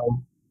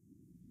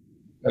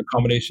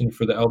 accommodation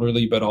for the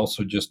elderly, but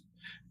also just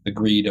the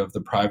greed of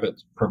the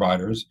private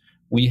providers.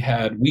 We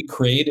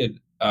created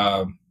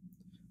a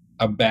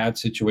bad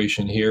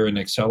situation here and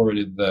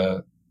accelerated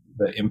the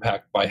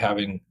impact by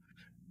having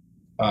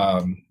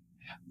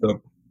the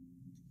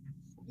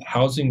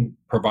housing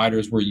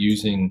providers were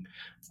using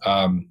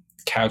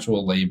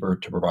casual labor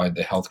to provide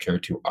the healthcare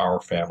to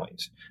our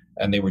families,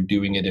 and they were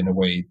doing it in a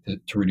way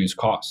to reduce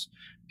costs.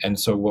 And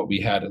so what we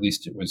had, at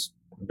least it was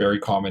very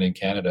common in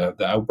Canada,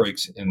 the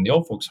outbreaks in the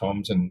old folks'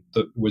 homes, and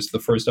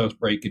the first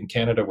outbreak in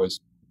Canada was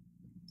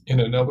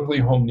in an elderly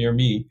home near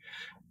me,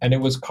 and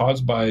it was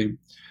caused by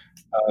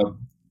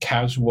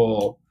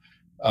casual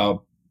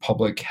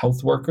public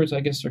health workers, I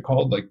guess they're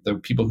called, like the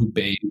people who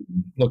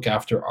look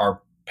after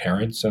our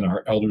parents and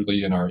our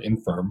elderly and our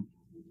infirm.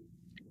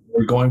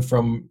 We're going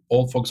from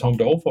old folks home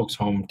to old folks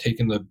home,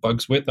 taking the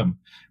bugs with them.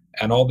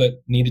 And all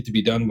that needed to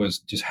be done was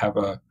just have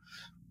a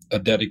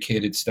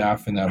dedicated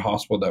staff in that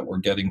hospital that were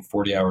getting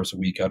 40 hours a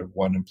week out of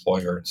one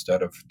employer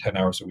instead of 10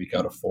 hours a week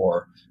out of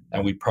 4.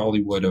 And we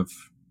probably would have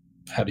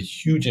had a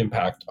huge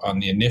impact on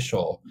the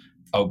initial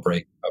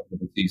outbreak of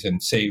the disease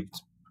and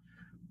saved,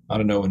 I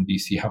don't know in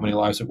BC how many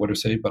lives it would have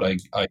saved, but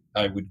I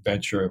would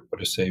venture it would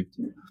have saved,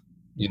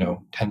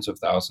 tens of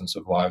thousands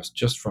of lives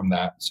just from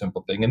that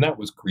simple thing. And that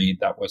was greed.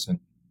 That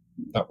wasn't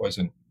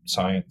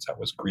science. That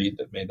was greed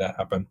that made that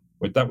happen.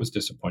 But that was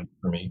disappointing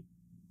for me.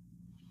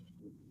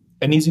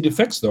 And easy to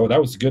fix, though. That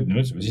was the good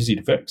news. It was easy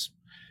to fix.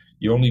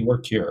 You only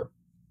work here.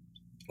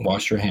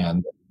 Wash your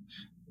hand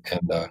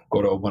and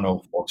go to a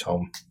 1-0 folks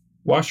home.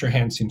 Wash your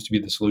hands seems to be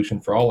the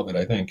solution for all of it,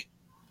 I think.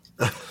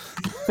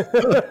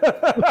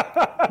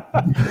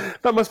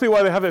 That must be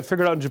why they have it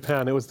figured out in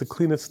Japan. It was the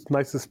cleanest,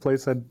 nicest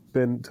place I'd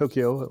been.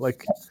 Tokyo,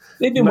 like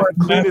They've been the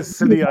cleanest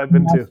city I've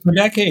been to for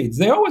decades.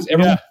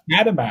 Everyone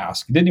had a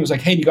mask. Then he was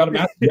like, "Hey, you got a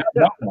mask? Yeah, I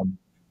got one.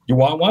 You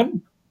want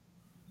one?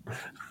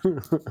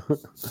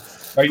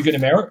 Are you going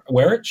to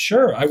wear it?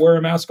 Sure, I wear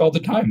a mask all the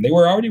time." They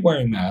were already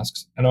wearing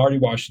masks and already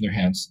washing their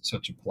hands.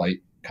 Such a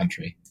polite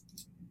country.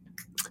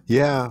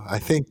 Yeah, I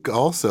think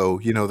also,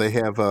 they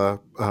have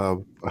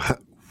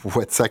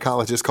what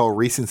psychologists call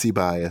recency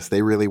bias.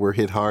 They really were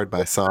hit hard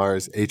by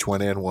SARS,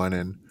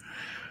 H1N1,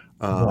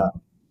 and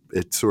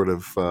it sort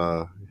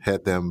of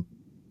had them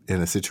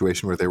in a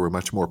situation where they were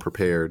much more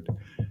prepared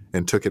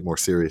and took it more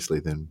seriously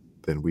than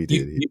we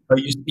did. Are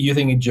you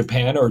thinking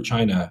Japan or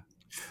China?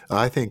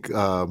 I think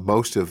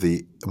most of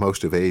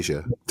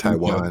Asia,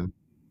 Taiwan,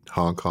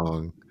 Hong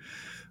Kong,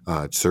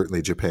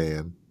 certainly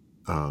Japan,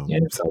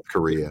 South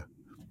Korea.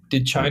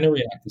 Did China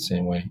react the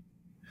same way?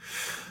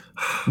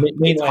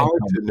 It's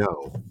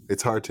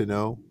hard to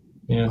know.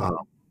 Yeah.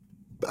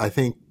 I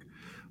think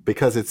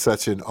because it's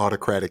such an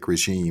autocratic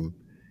regime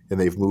and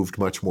they've moved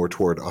much more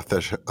toward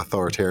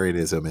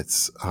authoritarianism,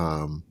 it's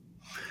I'm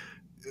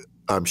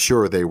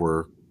sure they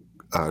were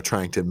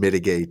trying to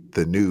mitigate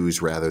the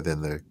news rather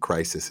than the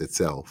crisis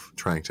itself,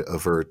 trying to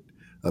avert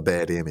a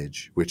bad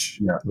image,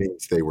 which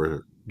means they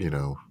were,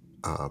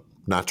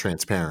 not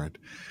transparent.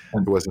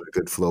 There wasn't a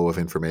good flow of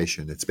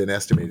information. It's been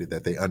estimated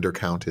that they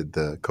undercounted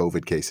the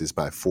COVID cases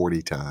by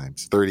 40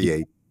 times,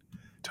 38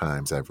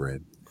 times I've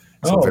read.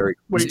 So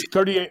wait,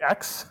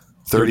 38x?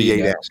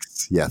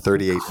 38x. Yeah,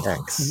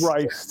 38x.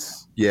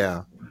 Christ.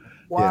 Yeah.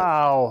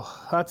 Wow,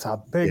 that's a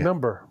big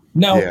number.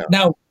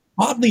 Now,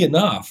 oddly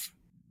enough,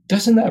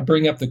 doesn't that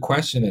bring up the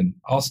question, and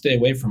I'll stay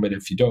away from it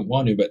if you don't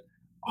want to, but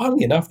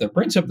oddly enough, that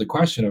brings up the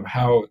question of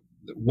how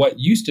what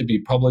used to be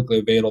publicly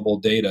available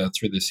data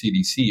through the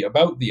CDC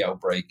about the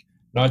outbreak,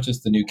 not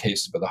just the new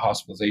cases, but the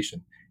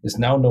hospitalization, is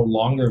now no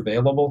longer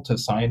available to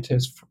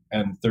scientists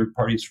and third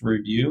parties for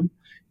review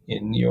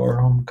in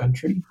your home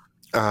country.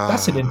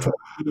 That's an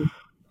interesting.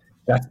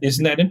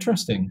 Isn't that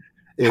interesting?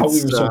 How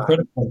we were so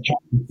critical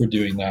for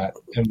doing that.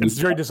 And it's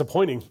very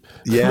disappointing.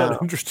 Yeah.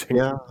 Not interesting.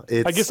 Yeah.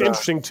 I guess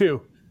interesting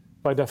too,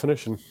 by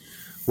definition.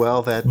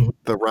 Well,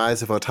 the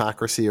rise of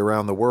autocracy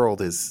around the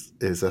world is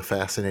a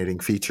fascinating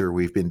feature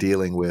we've been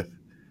dealing with,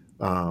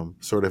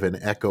 sort of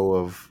an echo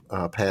of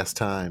past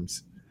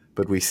times.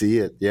 But we see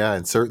it,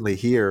 and certainly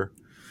here,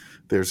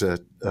 there's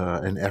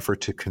an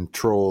effort to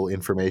control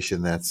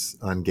information that's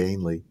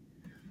ungainly.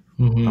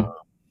 Mm-hmm.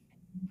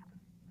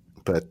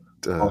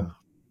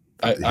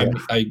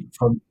 I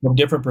from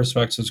different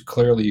perspectives,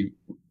 clearly,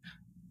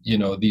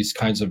 these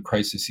kinds of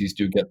crises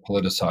do get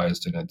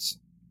politicized, and it's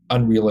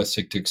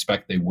unrealistic to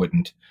expect they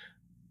wouldn't.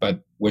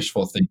 But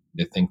wishful thinking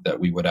to think that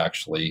we would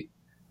actually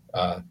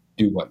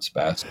do what's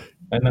best.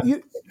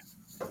 And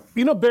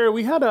Barry,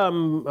 we had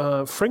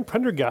Frank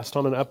Prendergast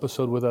on an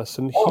episode with us,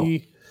 and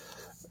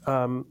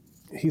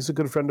he's a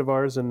good friend of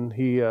ours, and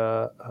he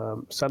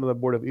sat on the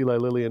board of Eli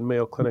Lilly and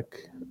Mayo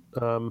Clinic.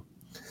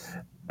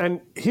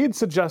 And he had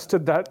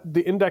suggested that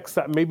the index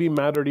that maybe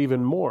mattered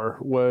even more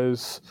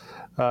was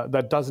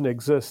that doesn't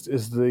exist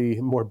is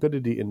the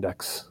morbidity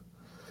index,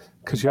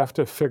 because you have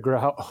to figure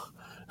out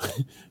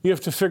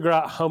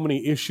how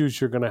many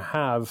issues you're going to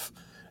have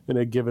in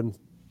a given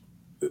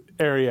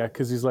area,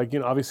 because he's like,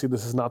 obviously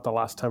this is not the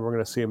last time we're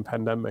going to see a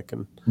pandemic,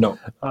 and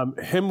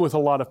him with a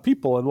lot of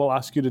people, and we'll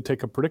ask you to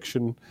take a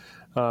prediction,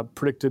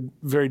 predicted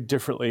very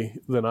differently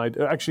than I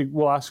do. Actually,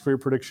 we'll ask for your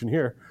prediction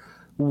here.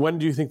 When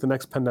do you think the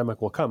next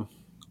pandemic will come?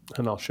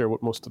 And I'll share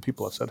what most of the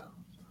people have said.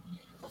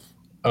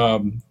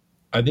 I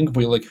think if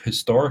we look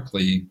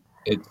historically,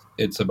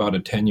 it's about a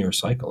 10-year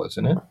cycle,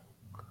 isn't it?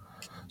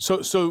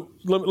 So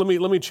let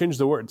me change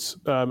the words,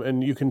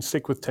 and you can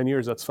stick with 10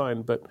 years. That's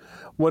fine. But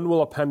when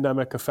will a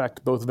pandemic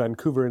affect both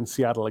Vancouver and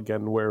Seattle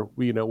again, where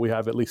we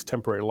have at least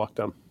temporary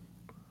lockdown?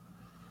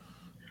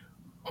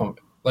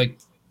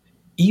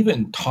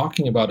 Even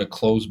talking about a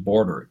closed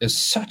border is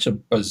such a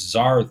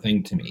bizarre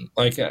thing to me.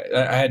 Like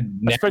I had,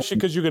 especially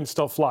because you can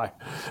still fly,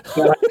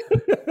 but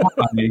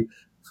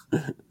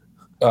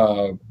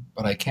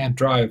I can't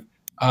drive.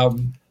 I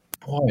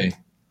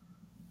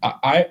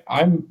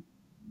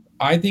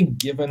think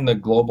given the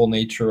global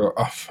nature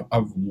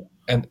of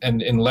and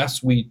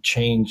unless we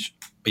change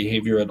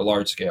behavior at a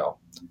large scale,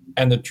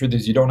 and the truth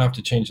is you don't have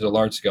to change at a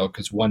large scale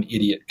because one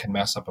idiot can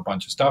mess up a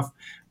bunch of stuff.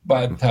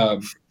 But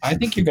I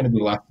think you're going to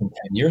be less than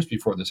 10 years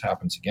before this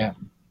happens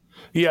again.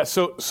 Yeah,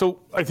 so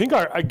I think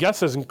I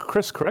guess, as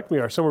Chris, correct me,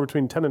 are somewhere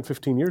between 10 and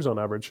 15 years on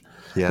average.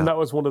 Yeah. And that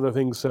was one of the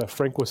things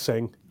Frank was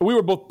saying. We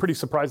were both pretty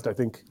surprised, I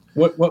think.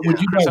 What would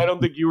you Chris, guys? I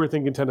don't think you were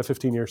thinking 10 to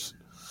 15 years.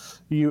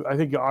 I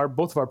think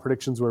both of our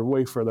predictions were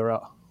way further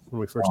out when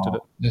we first did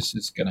it. This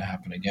is going to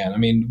happen again. I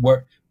mean,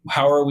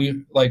 how are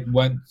we, like,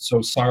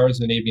 so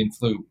SARS and avian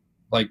flu,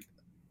 like,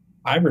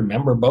 I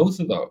remember both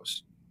of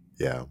those.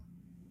 Yeah.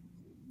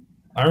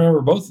 I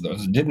remember both of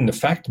those. It didn't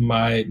affect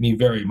me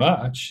very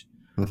much,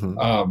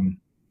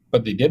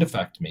 but they did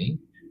affect me.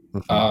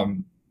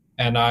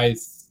 And I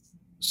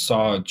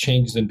saw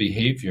changes in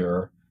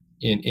behavior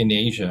in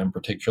Asia in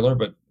particular,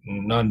 but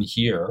none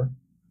here.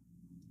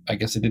 I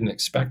guess I didn't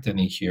expect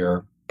any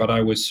here, but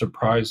I was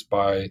surprised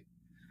by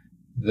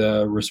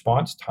the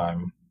response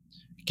time,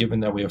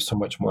 given that we have so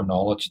much more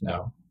knowledge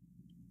now.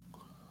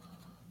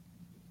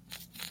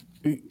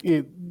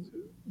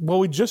 Well,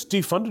 we just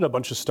defunded a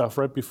bunch of stuff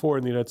right before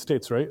in the United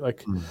States, right?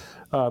 Like,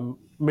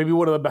 maybe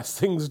one of the best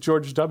things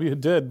George W.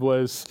 did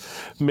was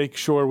make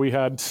sure we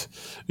had,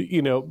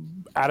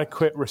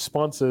 adequate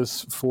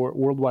responses for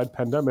worldwide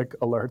pandemic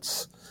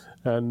alerts.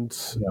 And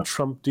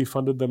Trump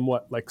defunded them,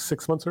 like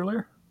 6 months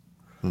earlier?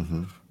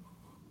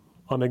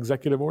 On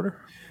executive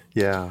order?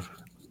 Yeah.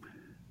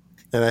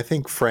 And I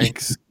think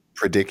Frank's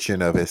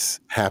prediction of this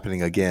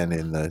happening again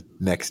in the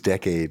next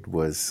decade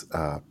was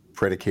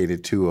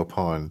predicated too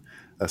upon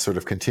a sort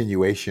of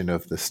continuation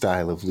of the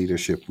style of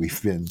leadership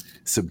we've been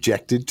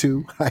subjected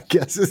to, I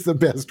guess is the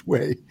best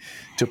way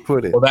to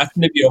put it. Well, that's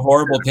going to be a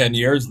horrible 10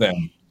 years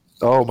then.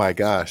 Oh my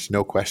gosh,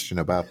 no question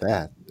about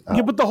that.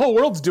 Yeah, but the whole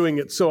world's doing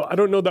it, so I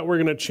don't know that we're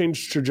going to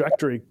change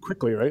trajectory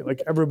quickly, right?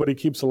 Like, everybody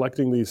keeps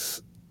electing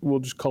these, we'll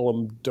just call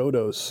them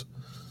dodos,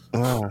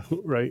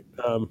 right?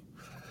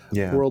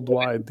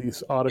 Worldwide,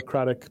 these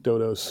autocratic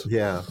dodos.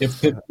 Yeah.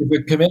 If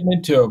a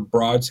commitment to a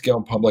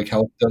broad-scale public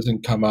health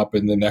doesn't come up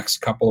in the next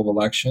couple of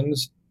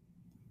elections,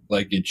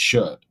 like it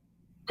should,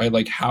 right?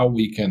 Like how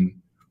we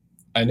can,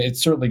 and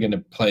it's certainly going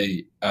to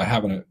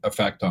have an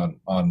effect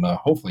on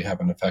hopefully have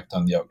an effect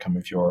on the outcome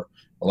of your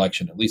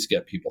election, at least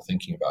get people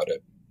thinking about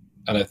it.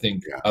 And I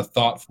think a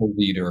thoughtful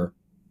leader,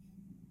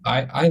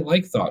 I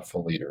like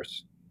thoughtful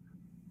leaders.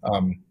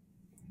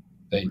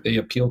 They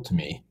appeal to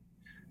me.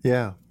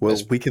 Yeah, well,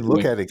 we can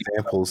look at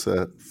examples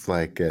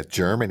like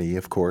Germany,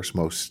 of course,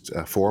 most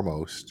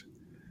foremost,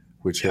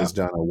 which has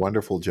done a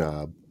wonderful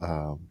job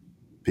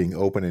being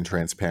open and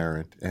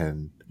transparent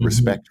and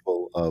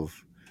respectful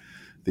of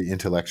the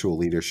intellectual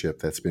leadership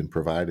that's been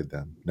provided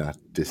them, not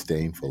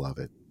disdainful of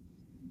it.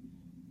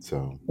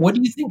 So, what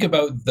do you think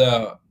about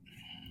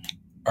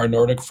our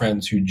Nordic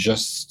friends who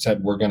just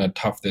said we're going to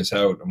tough this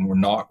out and we're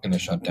not going to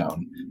shut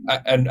down?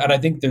 And I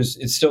think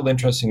it's still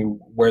interesting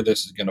where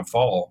this is going to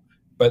fall,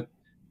 but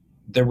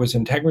there was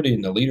integrity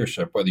in the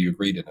leadership, whether you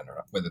agreed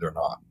with it or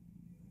not.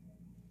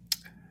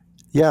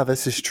 Yeah,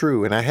 this is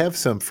true. And I have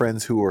some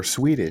friends who are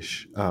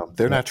Swedish.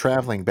 They're not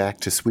traveling back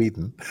to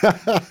Sweden.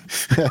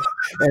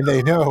 And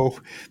they know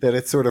that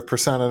it's sort of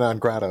persona non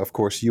grata. Of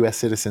course, U.S.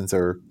 citizens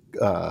are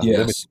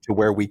limited to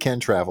where we can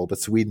travel, but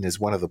Sweden is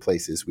one of the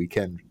places we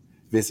can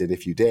visit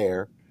if you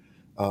dare.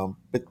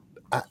 But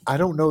I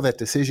don't know, that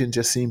decision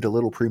just seemed a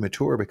little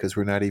premature because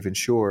we're not even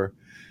sure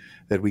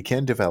that we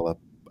can develop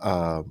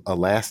a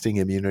lasting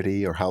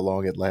immunity or how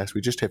long it lasts.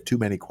 We just have too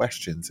many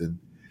questions. And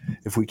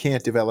if we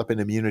can't develop an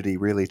immunity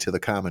really to the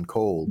common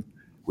cold,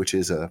 which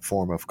is a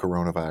form of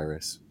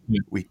coronavirus,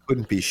 we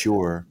couldn't be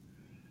sure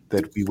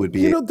that we would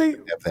be able to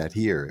have that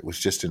here. It was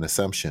just an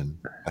assumption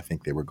I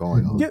think they were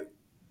going on. Yeah.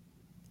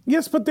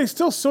 Yes, but they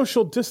still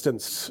social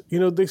distanced.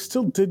 They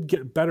still did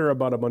get better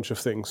about a bunch of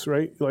things,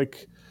 right?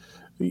 Like,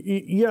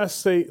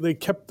 yes, they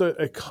kept the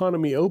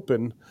economy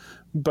open,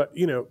 but,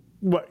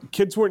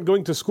 kids weren't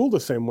going to school the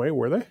same way,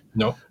 were they?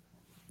 No.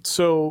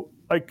 So,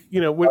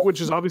 which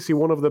is obviously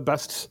one of the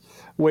best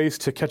ways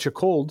to catch a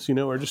cold,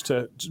 or just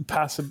to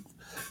pass an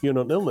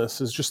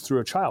illness is just through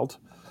a child.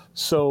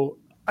 So,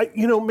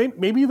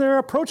 maybe their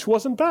approach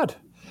wasn't bad.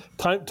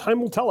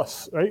 Time will tell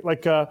us, right?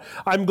 Like,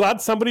 I'm glad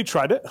somebody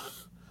tried it.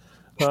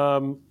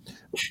 A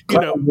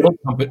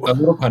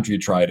little country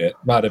tried it,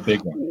 not a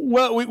big one.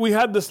 Well, we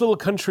had this little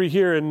country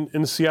here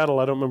in Seattle.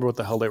 I don't remember what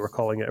the hell they were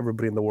calling it.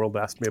 Everybody in the world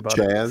asked me about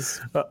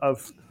it.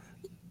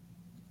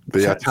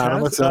 The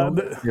autonomous zone?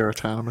 Your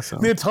autonomous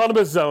zone. The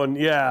autonomous zone,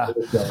 yeah.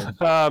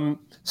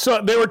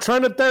 So they were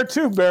trying it there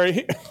too,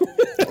 Barry.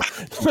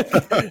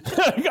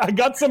 I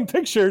got some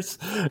pictures,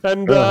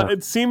 and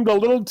it seemed a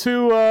little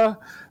too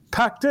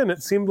packed in.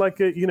 It seemed like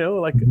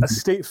a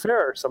state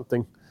fair or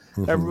something.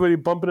 Mm-hmm. Everybody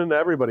bumping into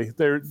everybody.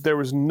 There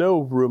was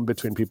no room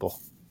between people.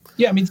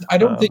 Yeah, I mean, I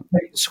don't think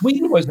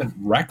Sweden wasn't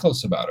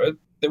reckless about it.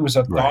 It was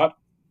a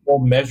thoughtful,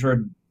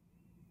 measured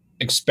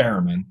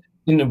experiment,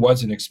 and it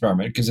was an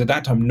experiment because at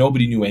that time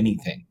nobody knew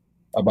anything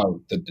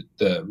about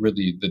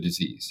the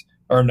disease,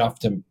 or enough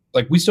to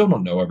we still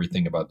don't know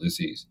everything about the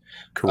disease.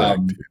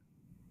 Correct.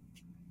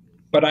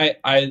 But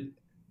I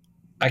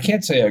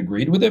can't say I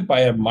agreed with it, but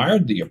I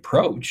admired the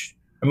approach.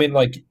 I mean,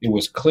 it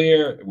was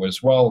clear, it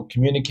was well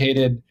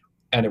communicated,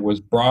 and it was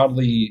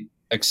broadly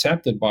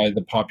accepted by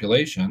the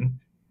population.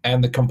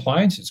 and the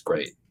compliance is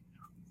great.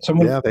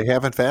 Someone, Yeah, they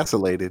haven't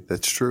vacillated.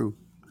 That's true.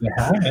 they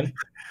haven't.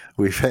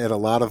 We've had a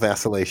lot of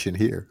vacillation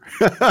here.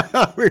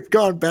 We've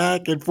gone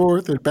back and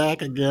forth and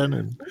back again.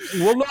 And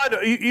Well,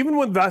 no, even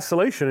with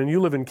vacillation, and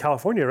you live in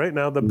California right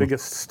now, the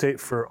biggest state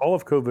for all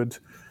of COVID.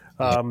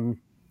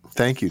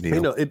 thank you, Neil.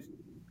 You know, it.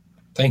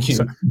 Thank you.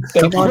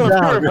 Come on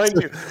down. Remind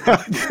you.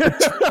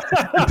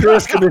 The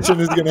Tourist Commission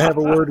is going to have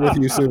a word with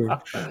you soon.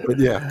 But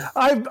yeah,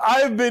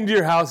 I've been to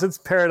your house. It's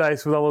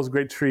paradise with all those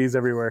great trees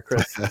everywhere,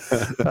 Chris.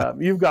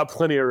 You've got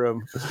plenty of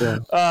room. Yeah.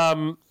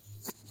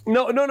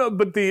 No.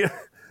 But the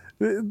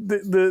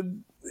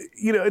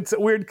it's a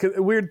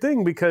weird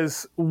thing,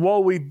 because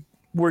while we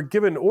were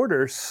given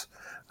orders,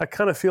 I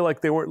kind of feel like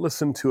they weren't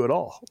listened to at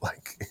all,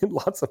 like in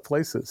lots of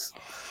places.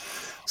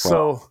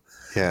 So.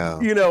 yeah.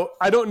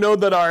 I don't know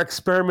that our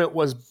experiment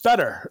was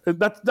better.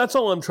 That's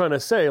all I'm trying to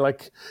say.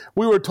 Like,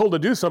 we were told to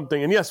do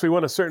something, and yes, we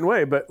went a certain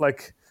way, but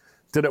like,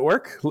 did it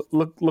work?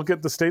 Look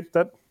at the state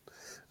that.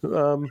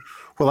 Well,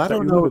 I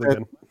don't know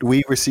that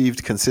we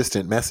received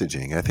consistent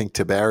messaging. I think,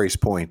 to Barry's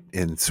point,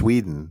 in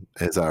Sweden,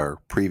 as our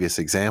previous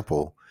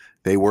example,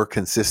 they were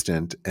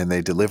consistent and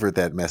they delivered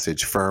that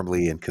message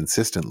firmly and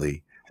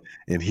consistently.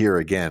 And here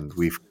again,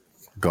 we've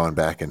gone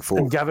back and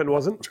forth. And Gavin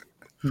wasn't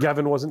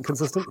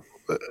consistent.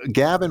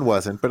 Gavin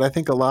wasn't, but I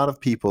think a lot of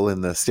people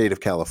in the state of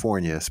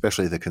California,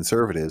 especially the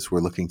conservatives,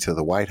 were looking to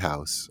the White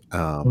House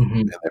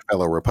and their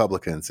fellow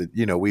Republicans.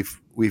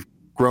 We've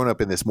grown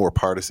up in this more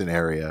partisan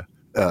area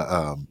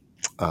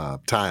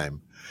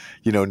time.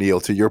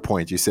 Neil, to your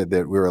point, you said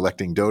that we're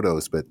electing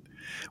dodos, but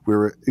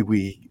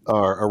we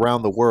are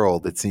around the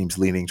world, it seems,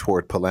 leaning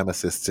toward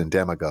polemicists and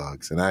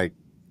demagogues. And I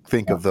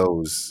think of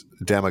those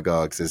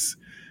demagogues as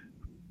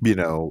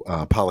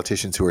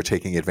politicians who are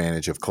taking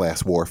advantage of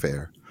class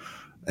warfare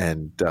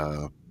and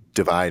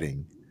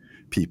dividing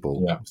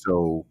people. Yeah.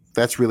 So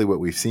that's really what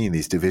we've seen.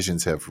 These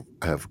divisions have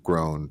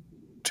grown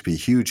to be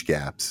huge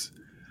gaps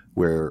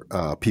where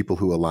people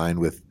who align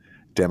with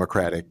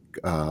Democratic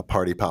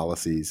Party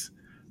policies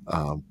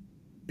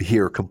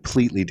hear a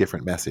completely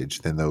different message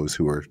than those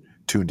who are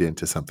tuned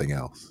into something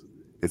else.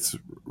 It's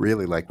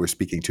really like we're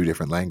speaking two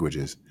different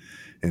languages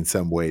in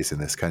some ways in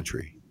this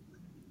country.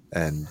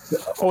 And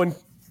in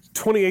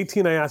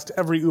 2018, I asked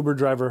every Uber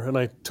driver, and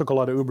I took a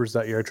lot of Ubers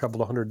that year. I traveled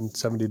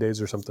 170 days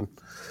or something.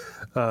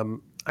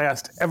 I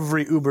asked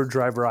every Uber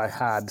driver I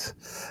had,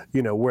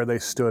 where they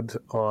stood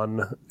on,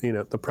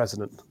 the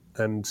president.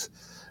 And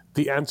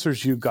the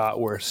answers I got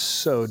were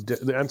so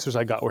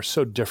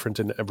different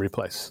in every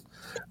place,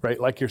 right?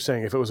 Like you're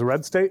saying, if it was a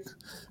red state,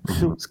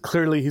 it's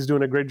clearly he's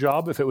doing a great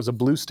job. If it was a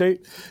blue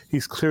state,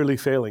 he's clearly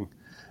failing.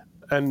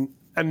 And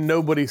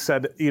nobody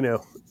said,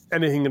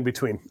 anything in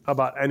between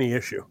about any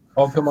issue.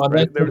 Oh, come on.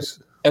 Right?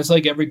 That's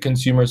like every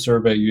consumer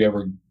survey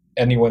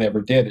anyone ever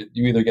did.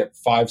 You either get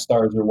 5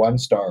 stars or 1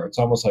 star. It's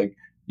almost like,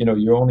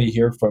 you only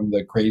hear from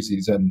the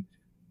crazies and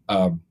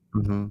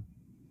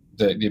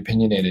the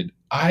opinionated.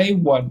 But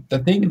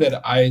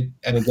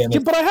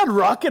I had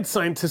rocket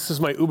scientists as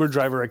my Uber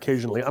driver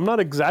occasionally. I'm not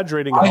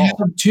exaggerating at all. I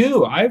have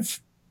too. I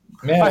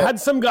had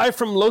some guy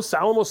from Los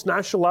Alamos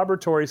National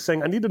Laboratory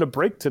saying, I needed a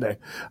break today.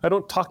 I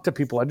don't talk to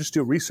people. I just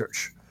do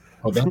research.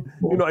 Oh, that's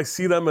cool. I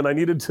see them and I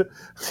needed to.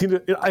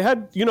 I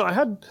had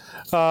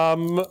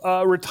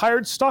a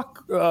retired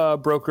stock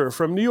broker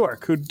from New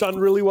York who'd done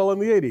really well in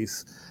the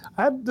 80s.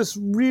 I had this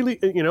really,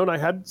 and I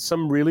had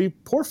some really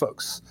poor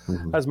folks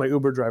as my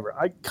Uber driver.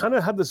 I kind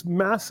of had this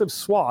massive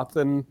swath,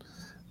 and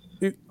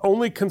the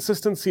only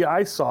consistency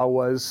I saw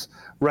was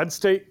red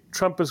state,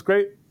 Trump is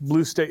great,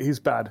 blue state, he's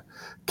bad.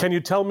 Can you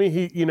tell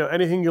me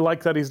anything you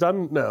like that he's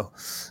done? No.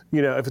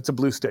 If it's a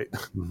blue state.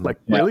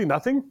 Really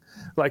nothing?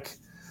 Like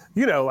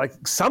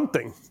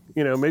something.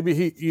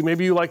 Maybe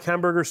you like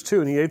hamburgers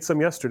too, and he ate some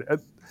yesterday.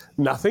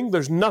 Nothing.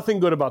 There's nothing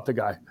good about the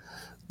guy.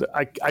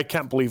 I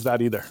can't believe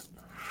that either.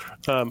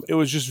 It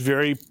was just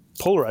very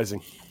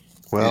polarizing.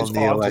 Well,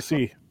 Neil,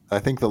 I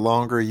think the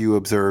longer you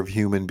observe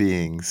human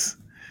beings,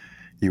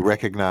 you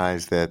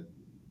recognize that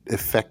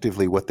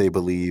effectively what they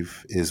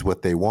believe is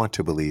what they want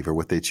to believe or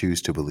what they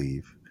choose to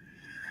believe.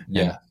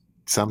 Yeah. And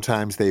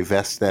sometimes they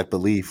vest that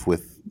belief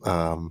with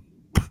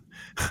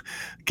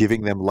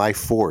giving them life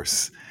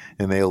force,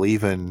 and they'll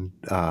even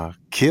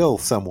kill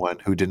someone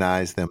who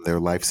denies them their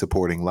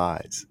life-supporting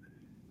lies.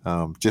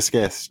 Just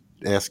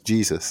ask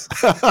Jesus.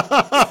 There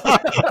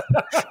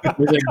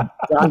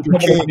are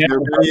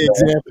many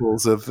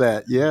examples of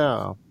that.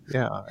 Yeah.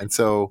 And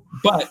so,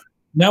 but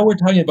now we're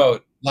talking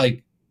about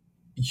like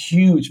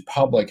huge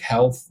public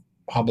health,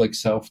 public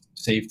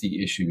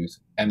safety issues,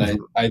 and I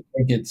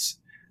think it's,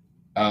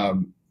 I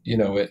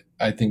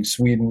think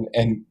Sweden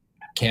and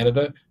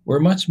Canada were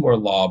much more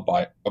law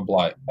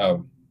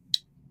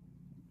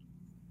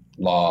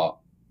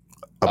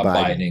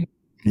abiding.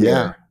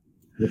 Yeah.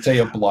 Let's say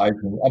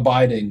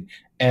abiding,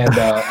 and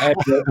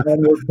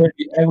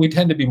we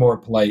tend to be more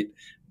polite.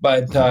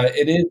 But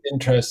it is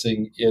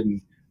interesting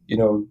in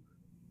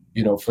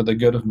for the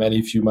good of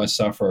many, few must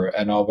suffer,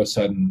 and all of a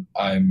sudden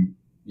I'm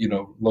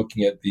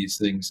looking at these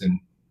things and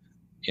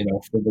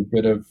for the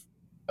good of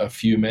a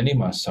few, many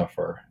must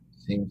suffer.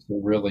 seems a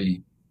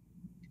really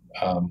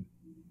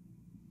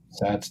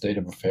sad state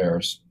of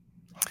affairs.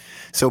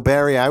 So,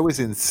 Barry, I was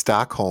in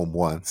Stockholm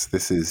once.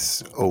 This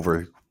is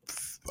over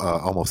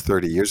almost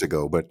 30 years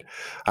ago, but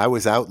I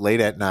was out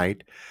late at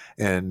night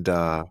and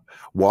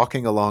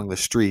walking along the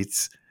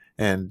streets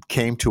and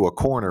came to a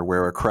corner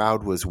where a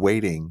crowd was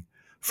waiting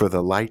for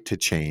the light to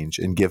change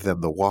and give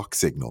them the walk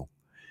signal.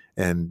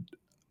 And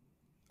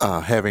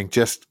having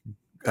just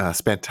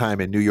spent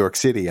time in New York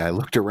City, I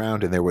looked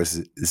around and there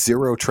was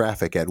zero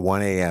traffic at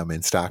 1 a.m.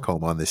 in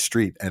Stockholm on the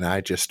street, and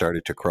I just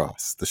started to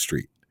cross the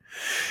street.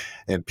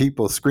 And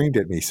people screamed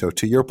at me. So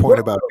to your point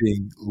about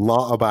being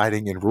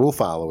law-abiding and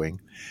rule-following,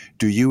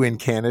 do you in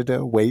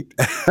Canada wait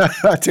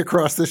to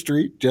cross the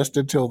street just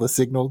until the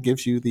signal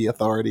gives you the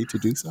authority to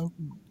do so?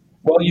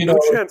 Well, no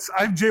chance.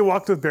 I've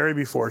jaywalked with Barry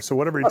before, so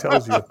whatever he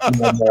tells you. I've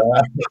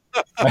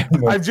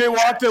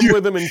jaywalked him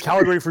with him in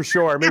Calgary for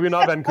sure, maybe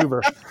not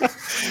Vancouver.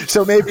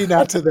 So maybe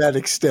not to that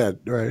extent,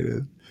 right?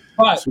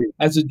 But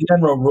as a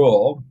general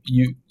rule,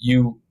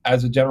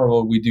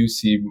 we do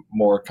see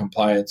more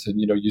compliance, and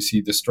you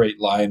see the straight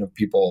line of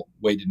people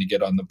waiting to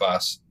get on the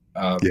bus,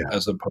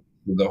 as opposed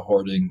to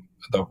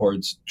the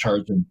hordes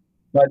charging.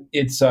 But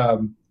it's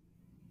and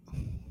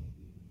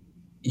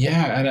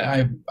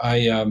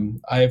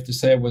I have to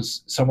say I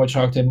was somewhat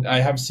shocked, and I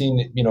have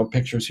seen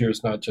pictures here.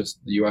 It's not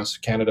just the U.S.,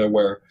 Canada,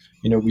 where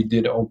we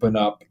did open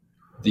up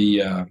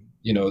the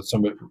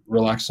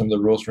relax some of the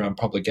rules around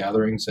public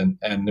gatherings and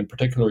in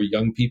particular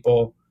young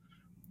people.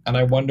 And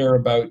I wonder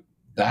about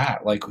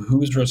that, like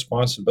whose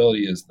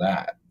responsibility is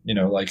that?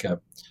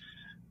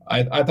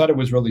 I thought it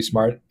was really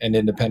smart and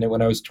independent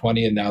when I was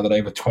 20, and now that I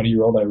have a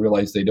 20-year-old, I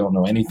realize they don't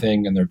know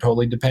anything and they're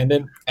totally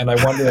dependent. And I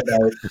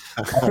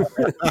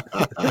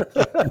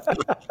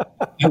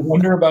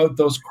wonder about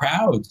those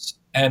crowds.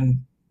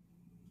 And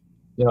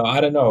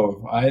I don't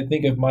know. I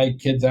think if my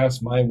kids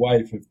asked my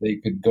wife if they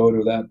could go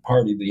to that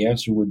party, the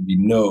answer would be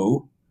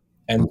no.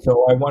 And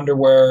so I wonder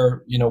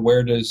where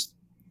does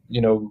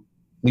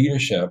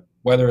leadership,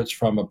 whether it's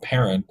from a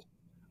parent,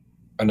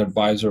 an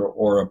advisor,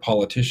 or a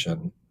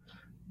politician,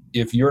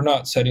 if you're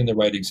not setting the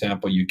right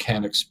example, you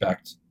can't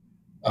expect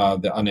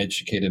the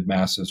uneducated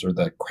masses or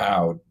the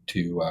crowd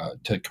to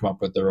come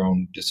up with their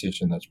own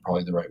decision that's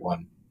probably the right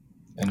one.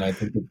 And I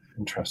think it's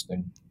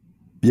interesting.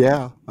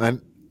 Yeah,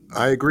 and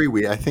I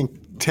agree. I think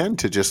tend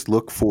to just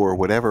look for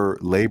whatever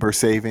labor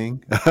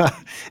saving,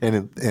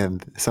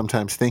 and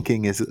sometimes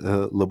thinking is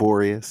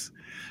laborious,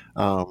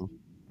 or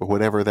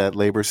whatever that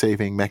labor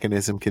saving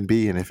mechanism can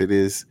be. And if it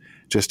is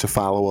just to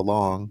follow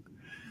along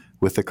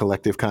with the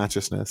collective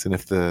consciousness, and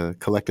if the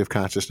collective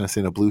consciousness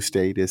in a blue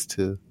state is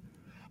to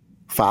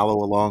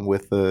follow along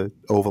with the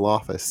Oval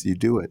Office, you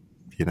do it.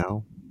 Yeah.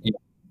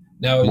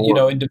 Now,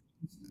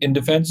 in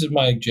defense of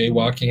my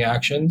jaywalking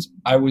actions,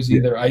 I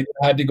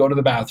had to go to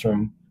the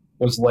bathroom,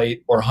 was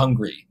late, or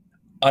hungry.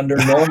 Under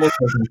normal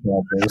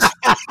circumstances,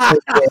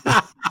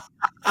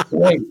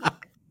 late.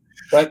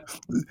 But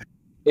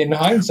in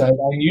hindsight,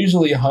 I'm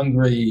usually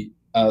hungry,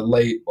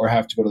 late, or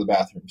have to go to the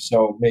bathroom.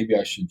 So maybe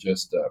I should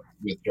just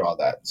withdraw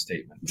that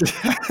statement.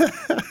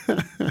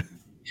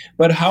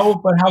 But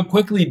how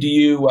quickly do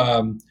you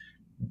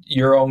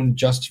your own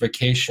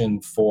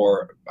justification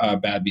for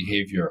bad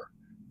behavior?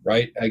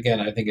 Right. Again,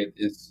 I think it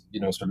is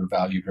sort of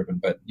value driven,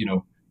 but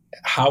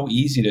how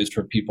easy it is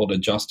for people to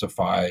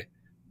justify.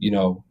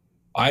 You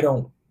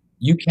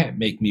can't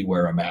make me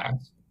wear a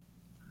mask.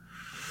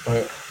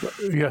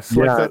 Yes,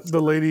 yeah. Like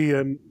the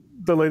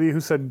lady who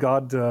said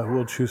God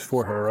will choose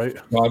for her, right?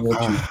 God will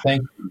choose.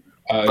 Thank you.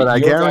 But I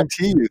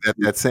guarantee you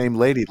that same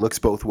lady looks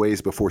both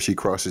ways before she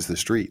crosses the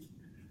street.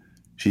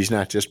 She's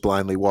not just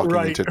blindly walking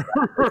into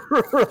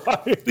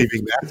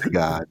leaving that to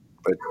God.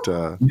 But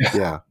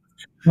yeah.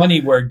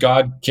 Funny where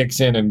God kicks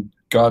in and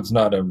God's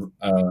not a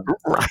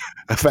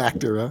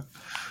factor,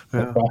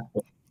 huh?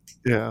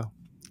 Yeah.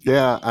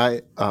 Yeah,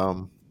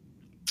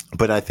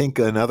 but I think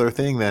another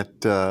thing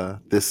that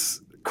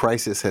this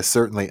crisis has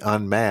certainly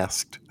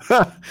unmasked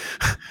has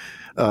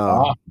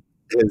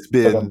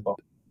been,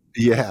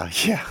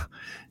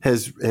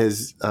 has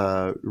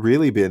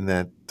really been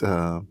that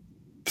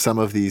some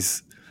of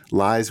these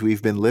lies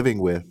we've been living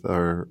with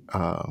are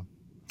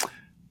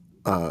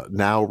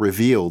now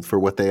revealed for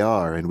what they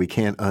are, and we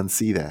can't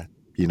unsee that.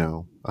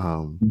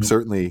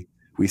 Certainly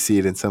we see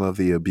it in some of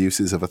the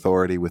abuses of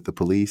authority with the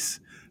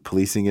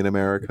policing in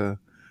America.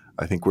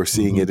 I think we're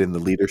seeing it in the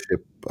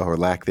leadership or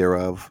lack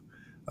thereof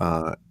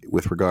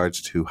with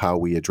regards to how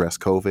we address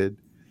COVID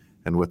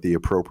and what the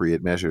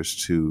appropriate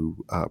measures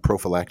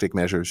prophylactic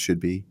measures should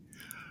be.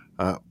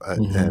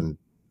 And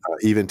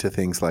even to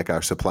things like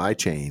our supply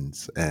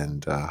chains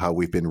and how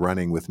we've been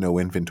running with no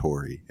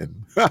inventory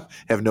and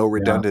have no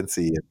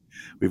redundancy. And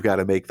we've got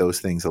to make those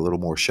things a little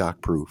more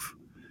shock-proof.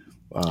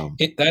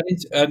 That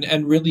is,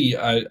 and really,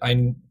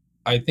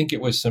 I think it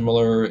was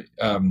similar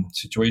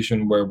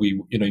situation where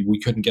we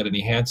couldn't get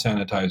any hand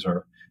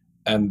sanitizer,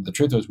 and the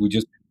truth was we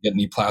just didn't get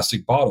any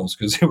plastic bottles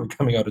because they were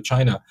coming out of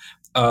China.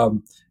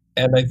 And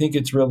I think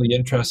it's really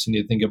interesting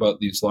to think about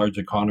these large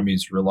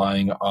economies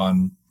relying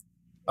on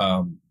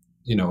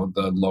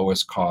the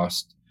lowest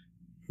cost,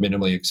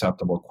 minimally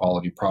acceptable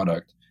quality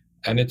product,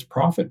 and it's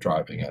profit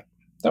driving it.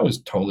 That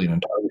was totally an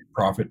entirely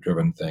profit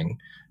driven thing,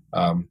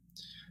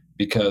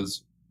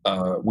 because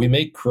we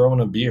make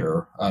Corona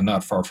beer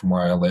not far from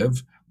where I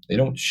live. They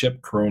don't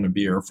ship Corona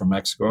beer from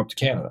Mexico up to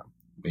Canada.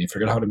 We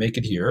figured out how to make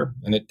it here,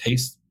 and it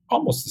tastes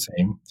almost the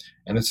same,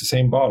 and it's the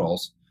same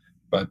bottles.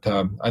 But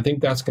I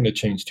think that's going to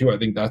change too. I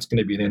think that's going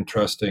to be an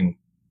interesting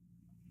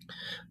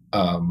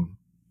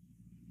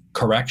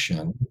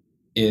correction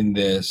in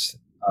this,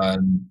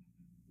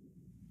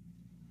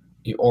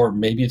 or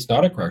maybe it's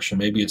not a correction.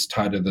 Maybe it's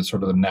tied to the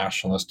sort of the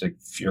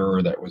nationalistic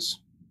furor that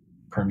was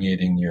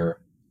permeating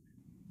your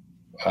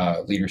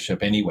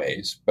leadership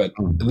anyways. But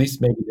at least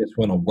maybe this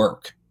one will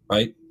work,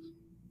 right?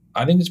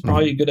 I think it's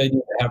probably a good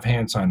idea to have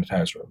hand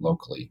sanitizer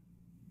locally.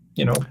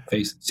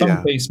 Face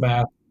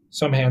mask,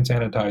 some hand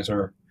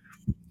sanitizer.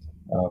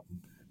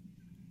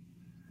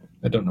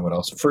 I don't know what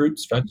else.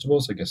 Fruits,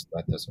 vegetables. I guess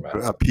that doesn't matter.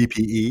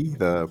 PPE,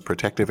 the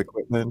protective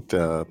equipment,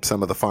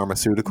 some of the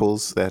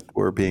pharmaceuticals that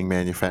were being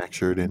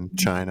manufactured in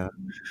China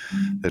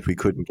that we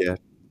couldn't get.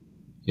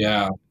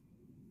 Yeah.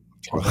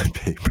 Toilet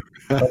paper.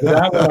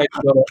 That one,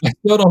 I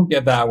still don't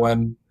get that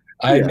one.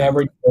 I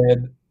never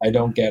did. I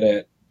don't get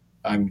it.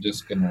 I'm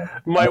just gonna.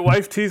 My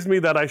wife teased me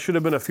that I should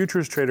have been a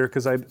futures trader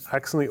because I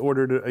accidentally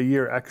ordered a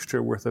year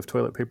extra worth of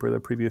toilet paper the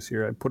previous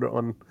year. I put it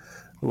on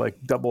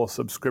like double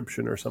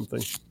subscription or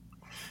something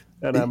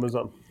at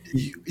Amazon.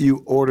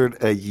 You ordered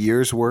a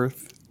year's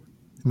worth,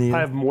 Neil?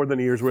 I have more than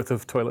a year's worth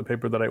of toilet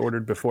paper that I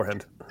ordered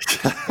beforehand.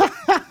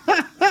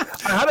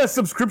 I had a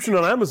subscription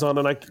on Amazon,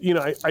 and I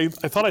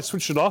thought I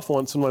switched it off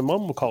once, and my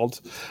mom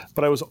called,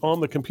 but I was on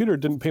the computer,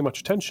 didn't pay much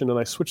attention, and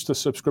I switched the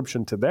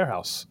subscription to their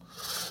house.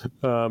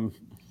 I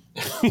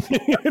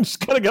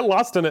just kind of get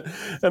lost in it,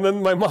 and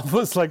then my mom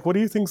was like, "What do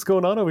you think's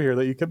going on over here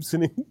that you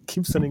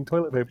keep sending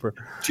toilet paper?"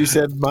 She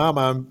said, "Mom,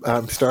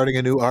 I'm starting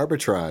a new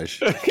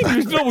arbitrage."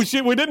 No,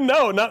 we didn't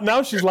know.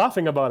 Now she's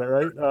laughing about it,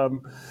 right?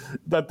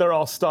 That they're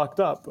all stocked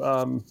up,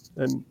 and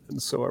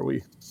so are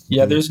we.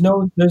 Yeah, there's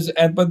no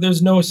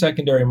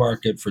secondary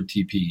market for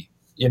TP.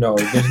 There's no.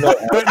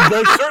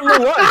 There certainly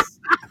was.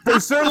 There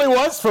certainly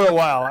was for a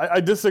while.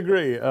 I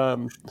disagree.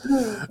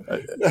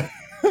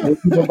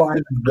 People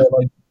buying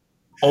like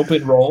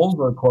open rolls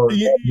or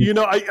closed?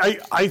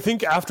 I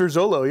think after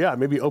Zolo,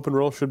 maybe open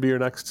roll should be your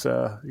next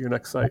site, your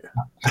next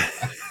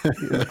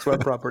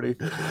web property.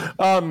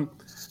 Barry,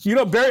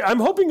 I'm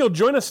hoping you'll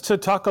join us to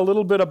talk a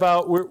little bit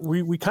about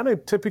we kind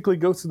of typically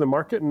go through the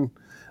market and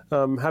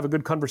have a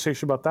good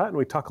conversation about that, and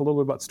we talk a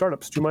little bit about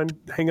startups. Do you mind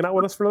hanging out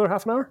with us for another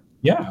half an hour?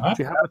 Yeah.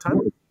 Do you have the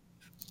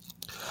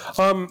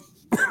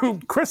time?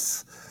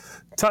 Chris,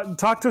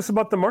 talk to us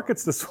about the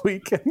markets this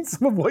week and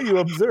some of what you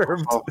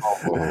observed.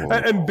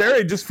 And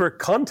Barry, just for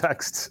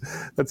context,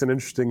 that's an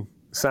interesting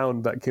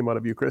sound that came out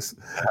of you, Chris.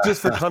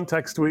 Just for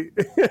context,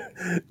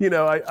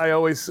 I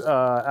always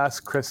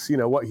ask Chris,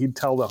 what he'd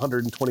tell the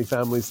 120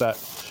 families that,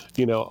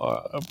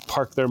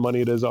 park their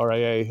money at his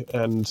RIA,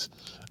 and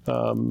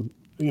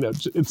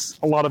it's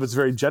a lot of it's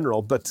very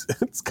general, but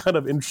it's kind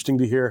of interesting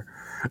to hear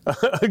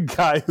a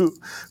guy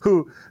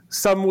who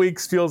some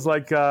weeks feels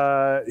like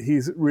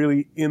he's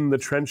really in the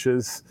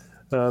trenches,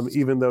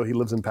 even though he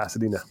lives in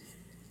Pasadena.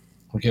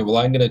 Okay, well,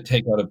 I'm going to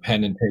take out a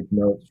pen and take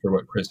notes for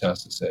what Chris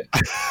has to say.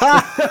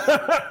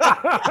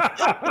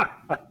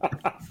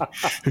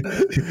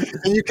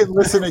 And you can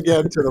listen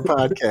again to the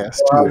podcast.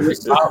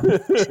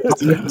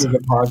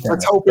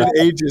 Let's hope it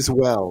ages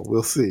well.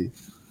 We'll see.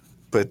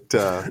 But,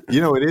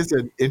 it is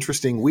an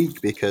interesting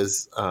week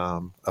because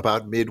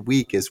about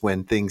midweek is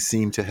when things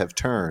seem to have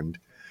turned,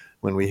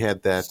 when we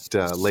had that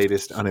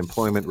latest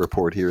unemployment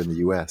report here in the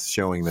U.S.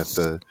 showing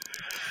that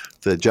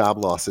the job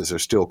losses are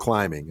still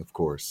climbing, of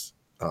course.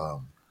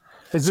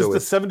 Is this the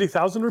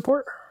 70,000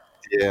 report?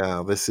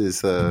 Yeah, this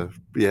is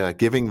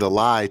giving the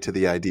lie to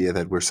the idea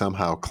that we're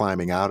somehow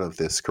climbing out of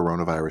this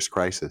coronavirus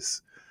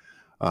crisis,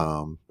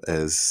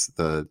 as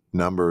the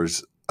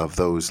numbers of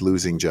those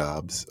losing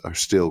jobs are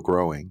still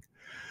growing.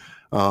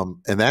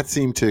 And that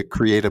seemed to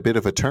create a bit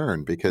of a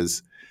turn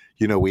because,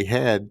 we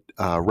had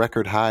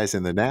record highs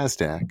in the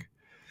NASDAQ,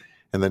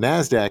 and the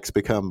NASDAQ's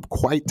become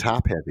quite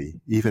top heavy,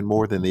 even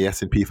more than the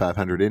S&P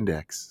 500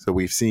 index. So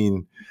we've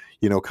seen,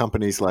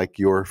 companies like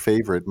your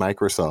favorite,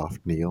 Microsoft,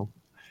 Neil,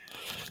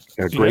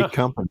 a great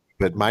company,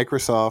 but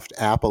Microsoft,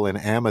 Apple, and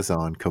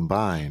Amazon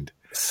combined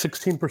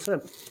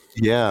 16%.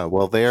 Yeah,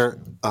 well, they're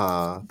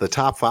the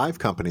top 5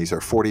 companies are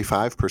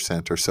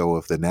 45% or so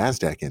of the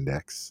NASDAQ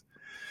index.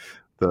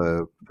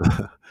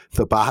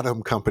 The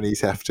bottom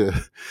companies have to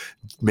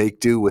make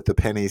do with the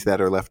pennies that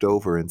are left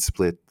over and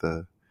split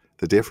the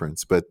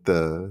difference. But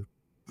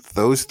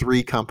those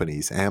 3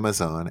 companies,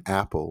 Amazon,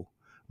 Apple,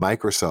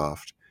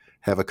 Microsoft,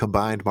 have a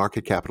combined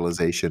market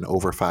capitalization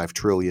over $5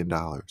 trillion.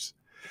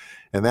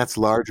 And that's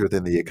larger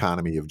than the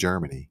economy of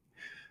Germany,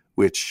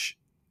 which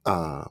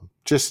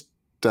just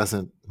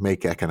doesn't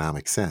make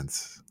economic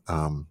sense.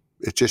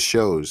 It just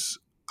shows,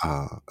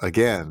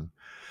 again,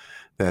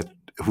 that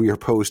we are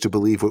posed to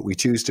believe what we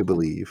choose to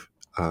believe.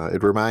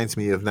 It reminds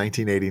me of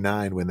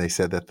 1989 when they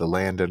said that the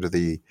land under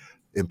the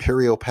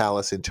Imperial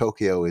Palace in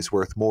Tokyo is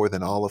worth more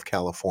than all of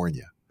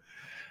California.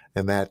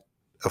 And that,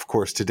 of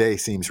course, today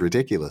seems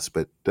ridiculous,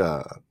 but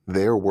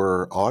there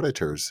were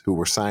auditors who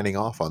were signing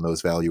off on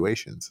those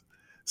valuations.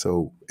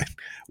 So it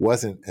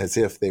wasn't as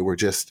if they were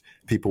just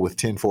people with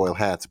tinfoil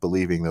hats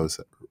believing those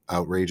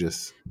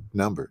outrageous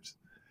numbers.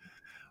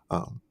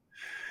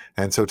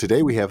 And so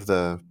today we have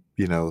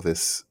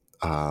this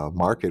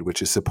market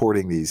which is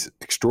supporting these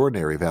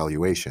extraordinary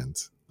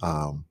valuations.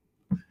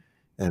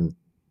 And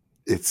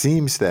it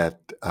seems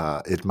that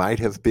it might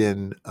have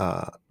been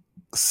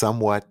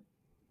somewhat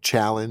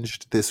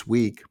challenged this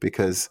week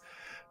because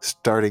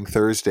starting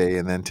Thursday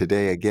and then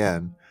today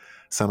again,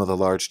 some of the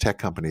large tech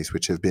companies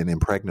which have been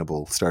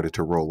impregnable started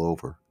to roll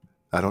over.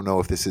 I don't know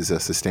if this is a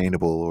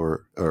sustainable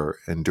or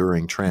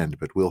enduring trend,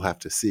 but we'll have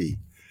to see,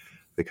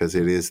 because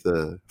it is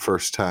the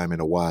first time in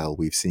a while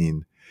we've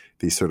seen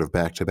these sort of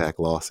back-to-back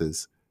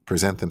losses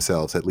present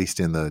themselves, at least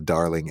in the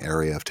darling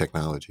area of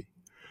technology.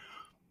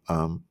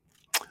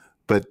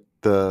 But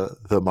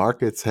the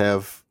markets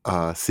have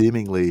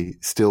seemingly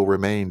still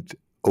remained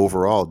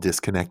overall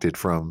disconnected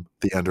from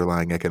the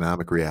underlying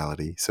economic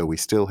reality. So we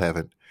still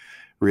haven't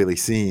really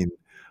seen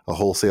a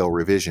wholesale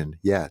revision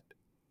yet.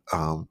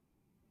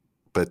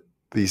 But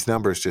these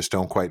numbers just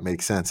don't quite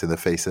make sense in the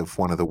face of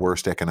one of the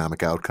worst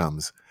economic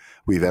outcomes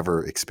we've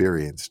ever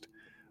experienced.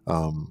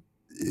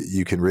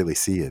 You can really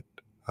see it.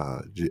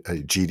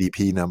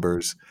 GDP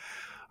numbers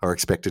are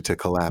expected to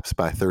collapse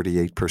by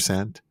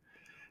 38%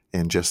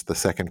 in just the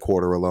second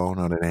quarter alone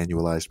on an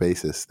annualized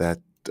basis. That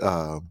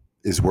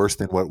is worse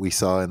than what we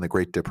saw in the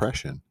Great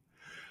Depression.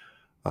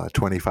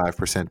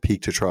 25%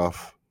 peak to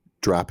trough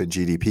drop in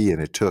GDP,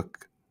 and it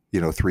took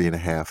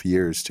 3.5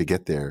 years to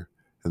get there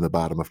in the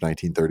bottom of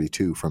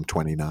 1932 from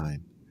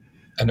 29.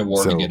 And a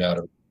war to get out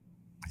of.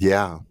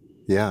 Yeah.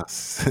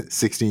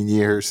 16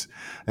 years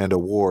and a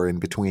war in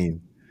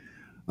between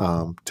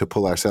to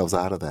pull ourselves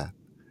out of that.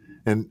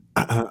 And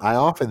I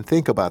often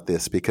think about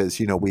this because,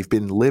 we've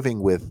been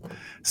living with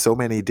so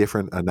many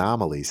different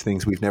anomalies,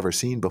 things we've never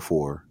seen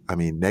before. I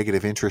mean,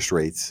 negative interest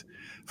rates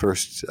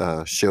first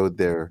showed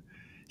their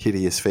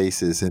hideous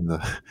faces in the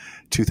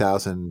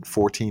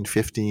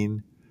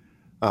 2014-15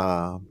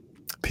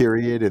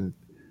 period, and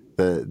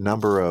the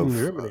number of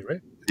Germany,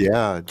 right?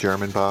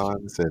 German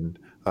bonds and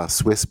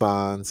Swiss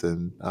bonds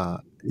and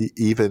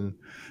even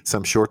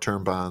some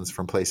short-term bonds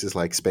from places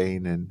like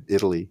Spain and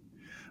Italy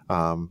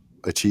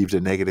achieved a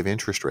negative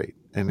interest rate.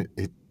 And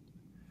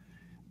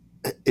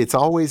it's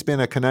always been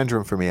a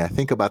conundrum for me. I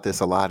think about this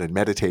a lot and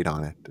meditate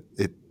on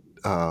it.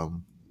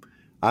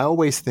 I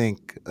always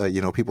think,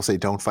 people say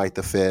don't fight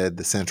the Fed,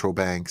 the central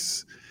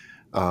banks,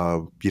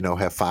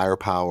 have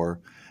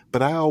firepower.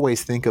 But I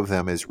always think of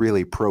them as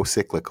really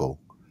pro-cyclical.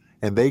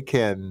 And they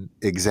can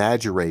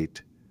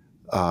exaggerate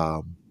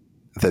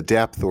the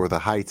depth or the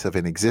heights of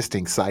an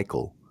existing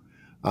cycle.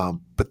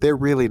 But they're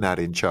really not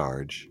in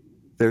charge.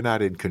 They're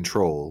not in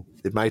control.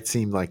 It might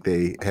seem like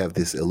they have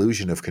this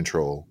illusion of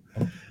control.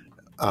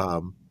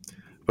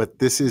 But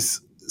this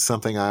is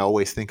something I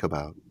always think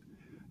about.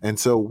 And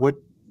so what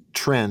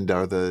trend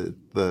are the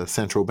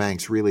central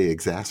banks really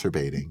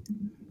exacerbating?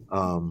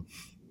 And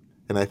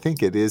I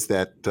think it is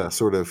that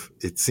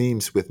it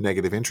seems with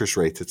negative interest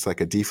rates, it's like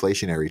a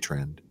deflationary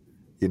trend.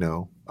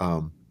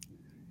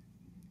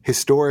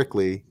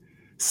 Historically,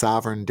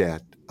 sovereign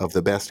debt of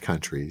the best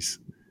countries,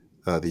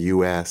 the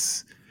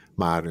U.S.,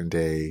 modern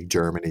day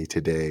Germany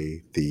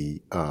today,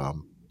 the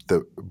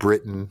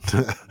Britain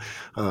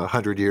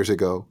 100 years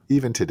ago,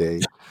 even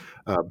today,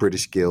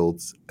 British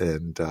guilds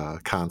and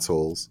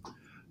consols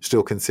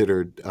still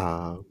considered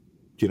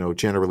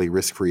generally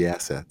risk-free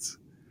assets.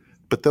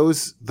 But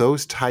those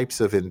types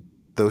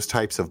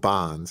of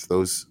bonds,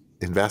 those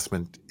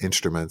investment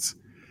instruments,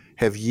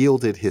 have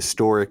yielded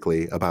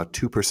historically about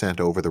 2%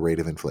 over the rate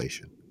of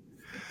inflation.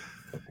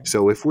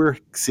 So if we're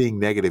seeing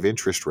negative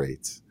interest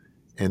rates,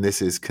 and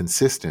this is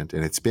consistent,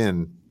 and it's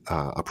been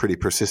a pretty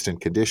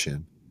persistent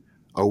condition,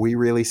 are we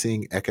really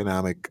seeing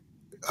economic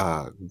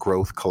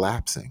growth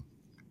collapsing?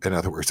 In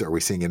other words, are we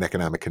seeing an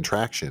economic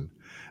contraction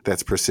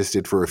that's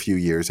persisted for a few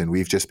years, and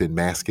we've just been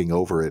masking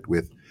over it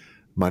with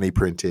money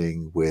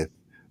printing, with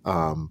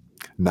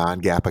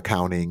non-GAAP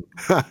accounting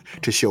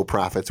to show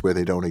profits where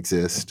they don't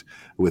exist,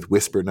 with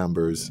whisper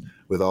numbers,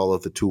 with all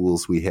of the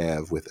tools we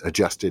have, with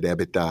adjusted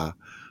EBITDA,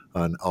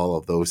 and all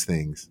of those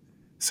things.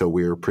 So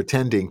we're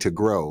pretending to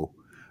grow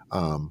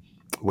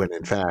when,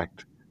 in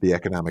fact, the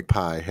economic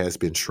pie has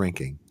been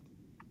shrinking.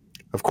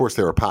 Of course,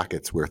 there are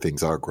pockets where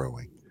things are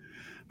growing.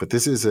 But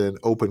this is an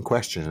open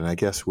question, and I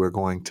guess we're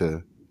going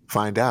to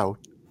find out.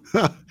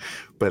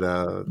 But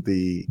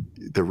the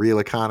real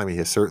economy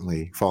has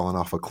certainly fallen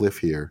off a cliff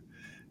here,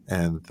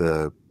 and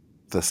the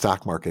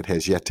stock market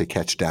has yet to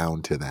catch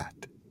down to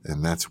that.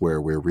 And that's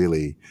where we're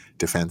really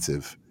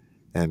defensive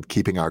and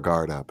keeping our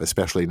guard up,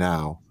 especially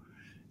now.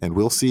 And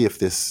we'll see if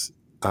this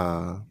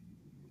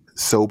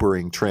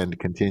sobering trend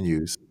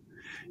continues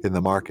in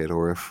the market,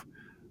 or if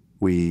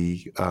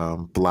we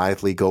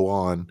blithely go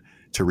on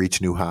to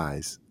reach new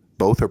highs.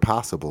 Both are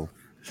possible,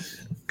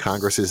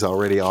 Congress is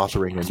already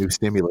authoring a new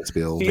stimulus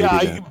bill.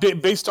 Yeah,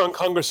 based on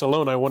Congress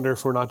alone, I wonder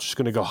if we're not just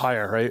going to go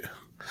higher, right?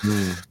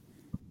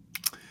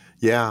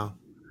 Yeah.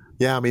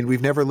 Yeah, I mean,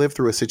 we've never lived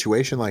through a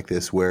situation like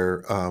this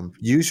where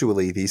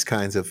usually these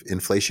kinds of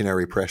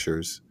inflationary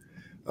pressures,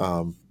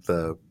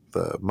 the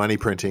money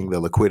printing, the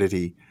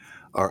liquidity,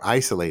 are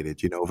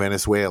isolated.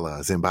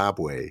 Venezuela,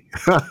 Zimbabwe,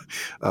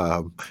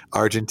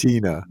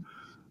 Argentina.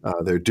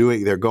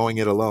 They're going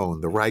it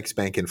alone. The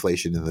Reichsbank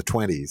inflation in the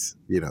 20s.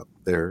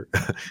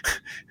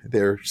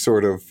 They're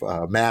sort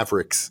of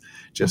mavericks,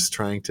 just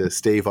trying to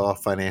stave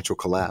off financial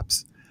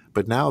collapse.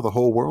 But now the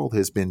whole world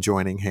has been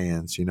joining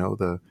hands.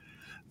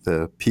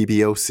 The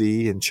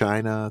PBOC in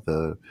China,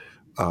 the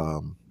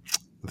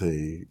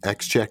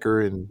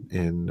Exchequer in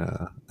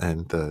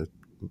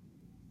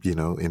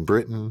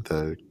Britain,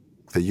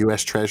 the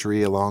U.S.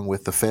 Treasury along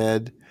with the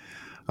Fed,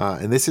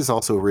 and this is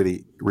also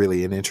really,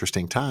 really an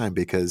interesting time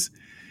because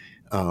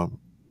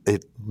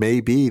it may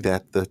be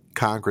that the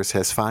Congress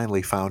has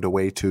finally found a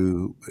way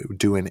to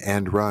do an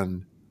end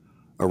run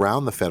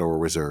around the Federal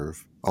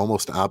Reserve,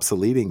 almost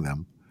obsoleting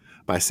them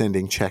by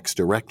sending checks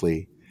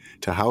directly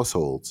to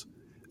households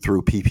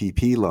through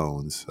PPP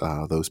loans,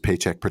 those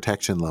paycheck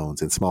protection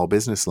loans and small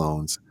business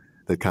loans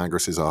that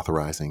Congress is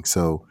authorizing.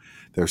 So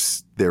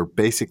they're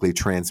basically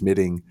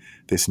transmitting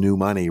this new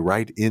money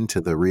right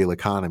into the real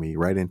economy,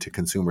 right into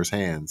consumers'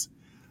 hands,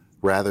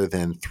 rather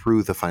than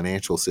through the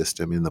financial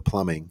system in the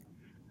plumbing,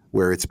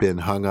 where it's been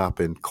hung up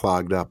and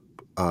clogged up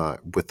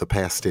with the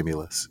past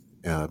stimulus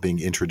being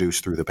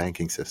introduced through the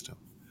banking system.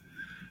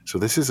 So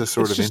this is a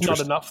sort of interesting. It's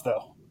just not enough,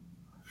 though.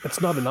 It's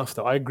not enough,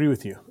 though. I agree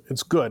with you.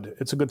 It's good.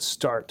 It's a good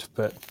start,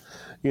 but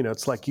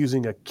it's like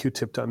using a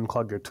Q-tip to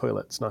unclog your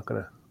toilet. It's not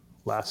going to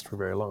last for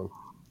very long.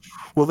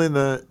 Well, in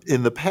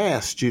the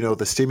past,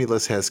 the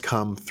stimulus has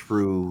come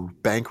through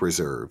bank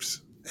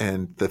reserves,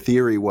 and the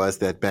theory was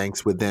that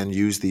banks would then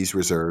use these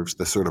reserves,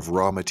 the sort of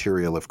raw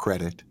material of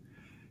credit,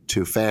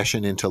 to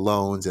fashion into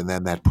loans, and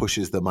then that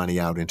pushes the money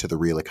out into the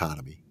real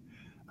economy,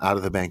 out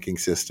of the banking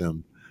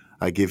system.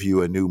 I give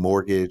you a new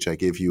mortgage. I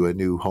give you a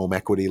new home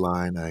equity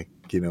line.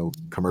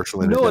 Commercial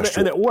and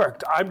industrial. And it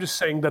worked. I'm just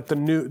saying that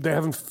they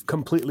haven't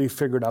completely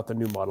figured out the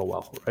new model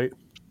well, right?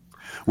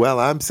 Well,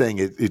 I'm saying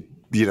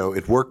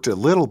it worked a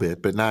little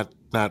bit, but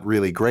not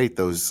really great.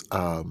 Those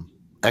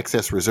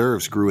excess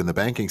reserves grew in the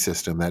banking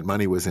system. That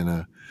money was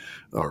in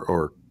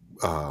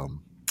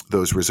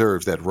those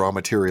reserves, that raw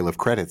material of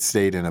credit,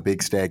 stayed in a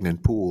big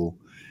stagnant pool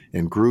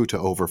and grew to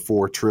over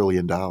 $4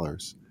 trillion.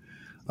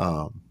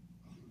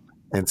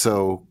 And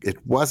so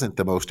it wasn't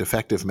the most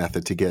effective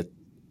method to get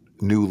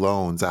new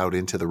loans out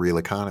into the real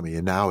economy.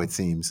 And now it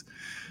seems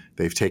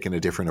they've taken a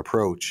different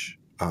approach.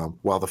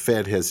 While the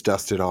Fed has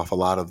dusted off a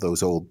lot of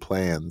those old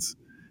plans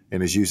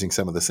and is using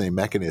some of the same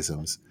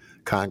mechanisms,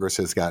 Congress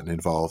has gotten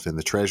involved in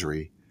the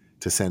Treasury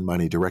to send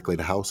money directly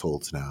to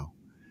households now.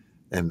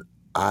 And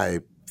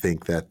I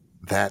think that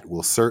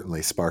will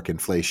certainly spark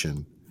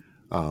inflation,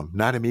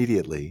 not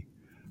immediately,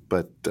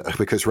 but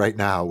because right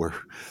now we're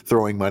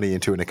throwing money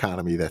into an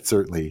economy that's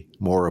certainly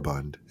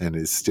moribund and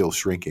is still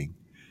shrinking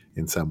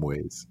in some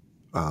ways.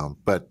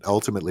 But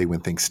ultimately,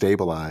 when things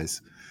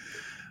stabilize,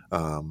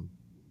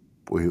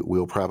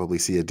 we'll probably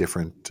see a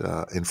different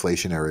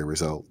inflationary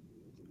result.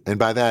 And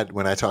by that,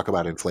 when I talk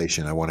about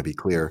inflation, I want to be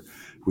clear.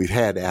 We've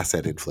had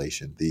asset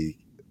inflation. The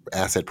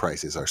asset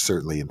prices are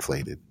certainly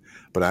inflated.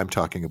 But I'm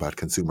talking about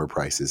consumer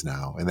prices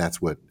now, and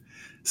that's what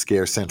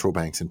scares central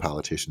banks and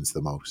politicians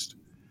the most,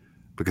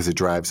 because it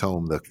drives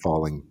home the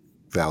falling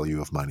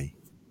value of money.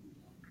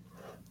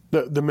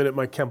 The minute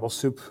my Campbell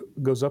soup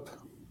goes up?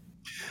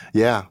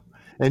 Yeah.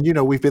 And,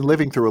 we've been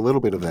living through a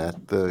little bit of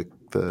that.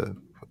 The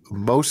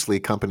mostly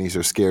companies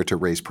are scared to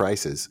raise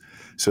prices,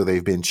 so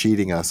they've been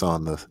cheating us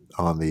on the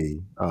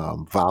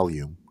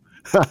volume,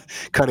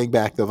 cutting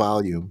back the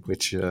volume,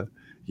 which,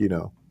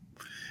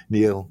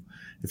 Neil,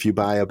 if you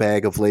buy a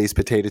bag of Lay's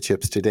potato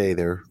chips today,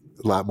 there's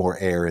a lot more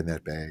air in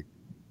that bag.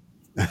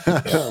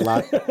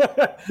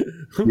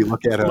 You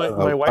look at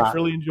my wife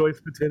really enjoys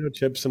potato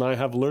chips, and I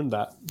have learned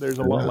that there's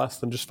a lot less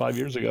than just 5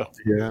 years ago.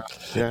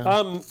 Yeah.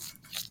 I'm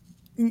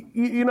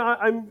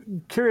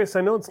curious.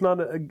 I know it's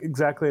not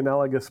exactly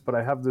analogous, but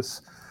I have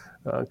this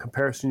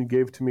comparison you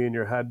gave to me in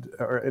your head,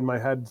 or in my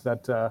head,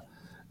 that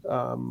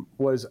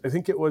was, I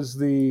think it was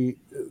the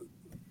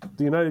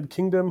United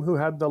Kingdom who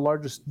had the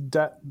largest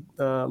debt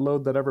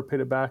load that ever paid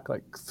it back,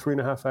 like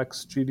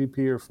 3.5x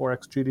GDP or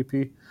 4x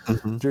GDP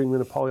during the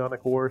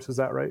Napoleonic Wars. Is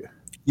that right?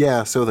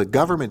 Yeah. So the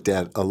government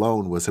debt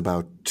alone was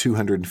about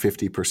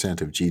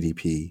 250% of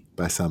GDP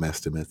by some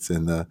estimates,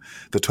 and the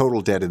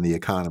total debt in the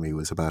economy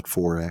was about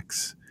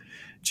 4x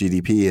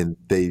GDP. And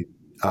they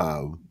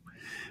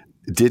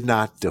did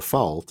not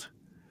default,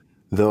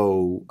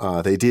 though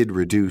they did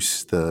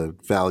reduce the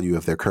value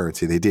of their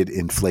currency. They did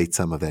inflate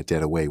some of that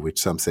debt away, which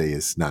some say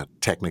is not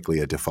technically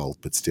a default,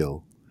 but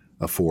still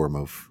a form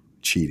of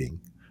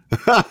cheating.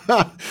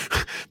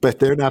 But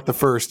they're not the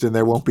first, and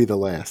there won't be the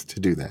last to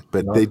do that.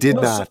 But they did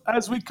not.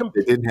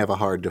 They didn't have a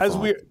hard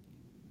default.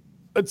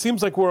 it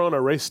seems like we're on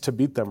a race to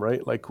beat them,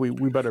 right? Like we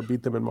better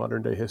beat them in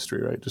modern day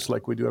history, right? Just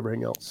like we do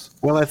everything else.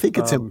 Well, I think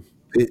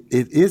it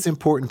is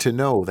important to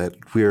know that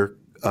we're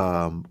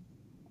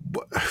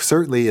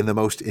certainly in the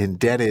most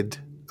indebted,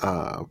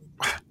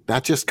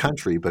 not just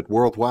country, but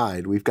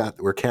worldwide.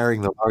 We're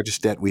carrying the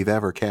largest debt we've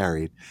ever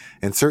carried,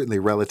 and certainly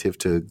relative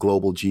to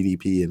global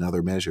GDP and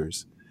other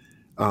measures.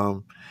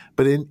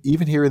 But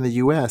even here in the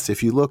U.S.,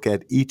 if you look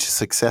at each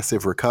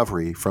successive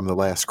recovery from the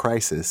last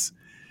crisis,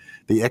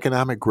 the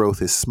economic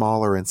growth is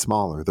smaller and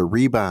smaller. The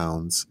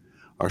rebounds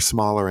are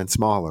smaller and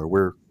smaller.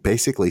 We're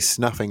basically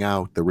snuffing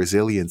out the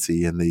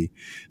resiliency and the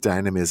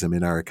dynamism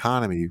in our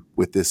economy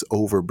with this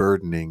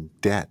overburdening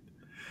debt.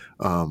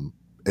 And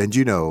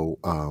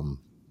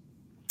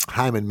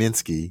Hyman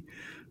Minsky,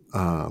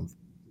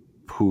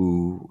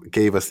 who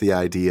gave us the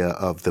idea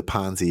of the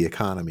Ponzi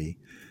economy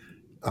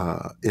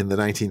in the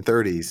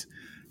 1930s,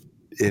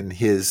 in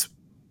his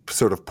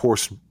sort of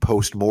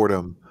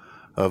post-mortem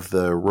of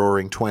the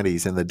roaring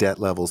 20s and the debt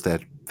levels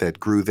that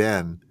grew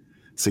then,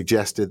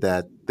 suggested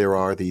that there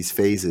are these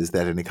phases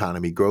that an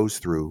economy goes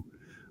through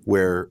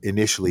where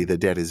initially the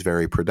debt is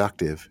very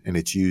productive and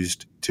it's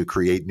used to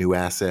create new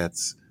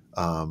assets.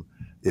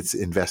 It's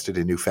invested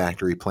in new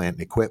factory plant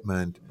and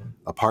equipment,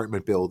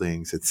 apartment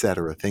buildings, et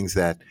cetera, things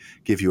that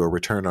give you a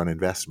return on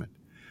investment.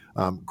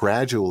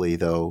 Gradually,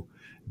 though,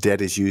 debt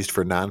is used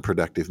for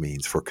non-productive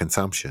means, for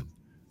consumption.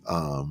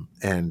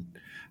 And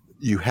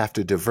you have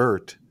to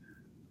divert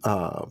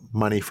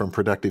money from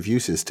productive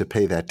uses to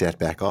pay that debt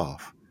back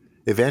off.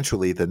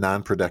 Eventually, the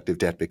non-productive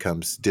debt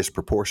becomes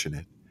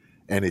disproportionate,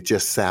 and it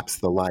just saps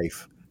the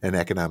life and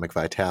economic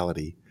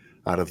vitality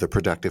out of the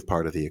productive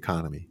part of the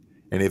economy.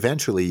 And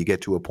eventually, you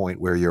get to a point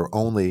where you're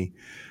only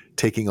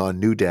taking on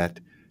new debt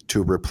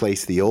to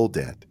replace the old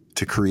debt,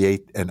 to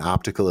create an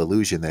optical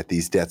illusion that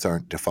these debts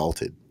aren't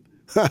defaulted,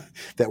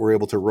 that we're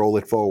able to roll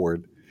it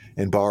forward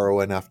and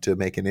borrow enough to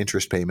make an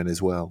interest payment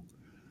as well.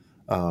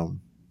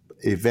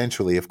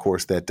 Eventually, of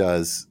course, that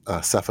does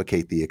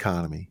suffocate the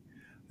economy,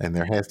 and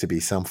there has to be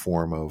some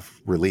form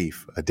of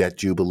relief, a debt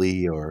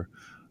jubilee or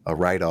a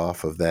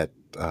write-off of that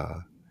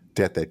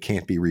debt that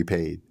can't be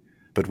repaid.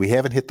 But we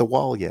haven't hit the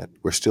wall yet.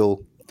 We're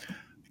still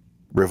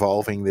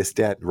revolving this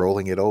debt,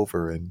 rolling it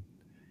over and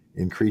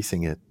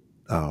increasing it.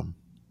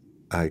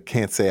 I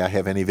can't say I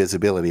have any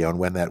visibility on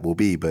when that will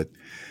be, but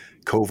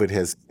COVID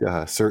has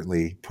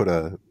certainly put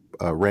a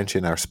wrench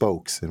in our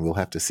spokes, and we'll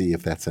have to see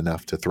if that's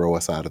enough to throw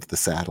us out of the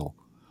saddle.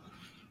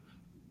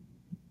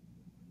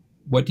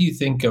 What do you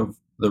think of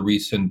the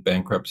recent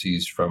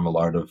bankruptcies from a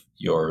lot of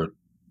your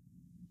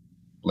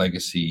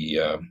legacy,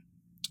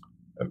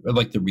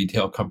 like the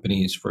retail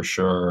companies for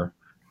sure?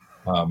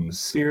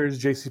 Sears,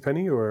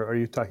 JCPenney, or are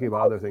you talking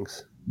about other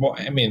things? Well,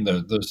 I mean,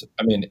 there's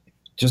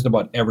just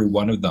about every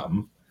one of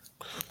them.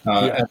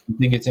 I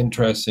think it's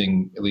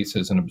interesting, at least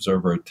as an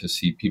observer, to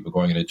see people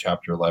going into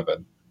Chapter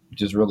 11,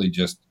 which is really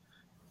just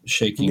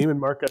shaking. Neiman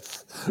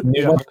Marcus.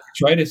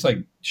 Right? It's like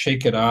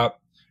shake it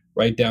up,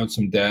 write down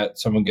some debt,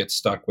 someone gets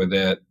stuck with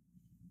it.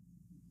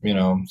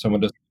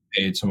 Someone doesn't get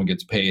paid, someone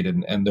gets paid,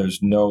 and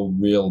there's no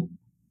real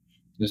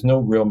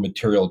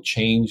material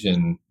change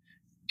in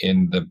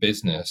the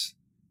business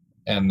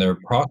and their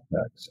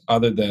prospects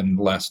other than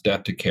less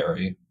debt to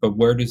carry. But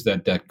where does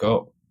that debt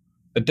go?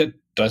 The debt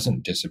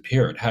doesn't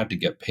disappear. It had to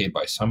get paid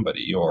by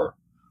somebody, or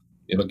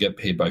it'll get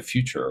paid by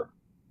future.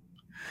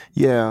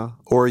 Yeah,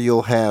 or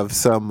you'll have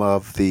some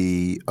of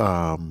the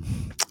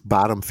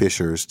bottom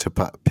fishers to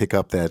pick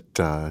up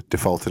that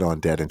defaulted on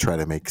debt and try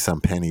to make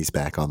some pennies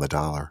back on the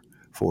dollar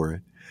for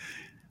it.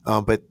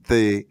 I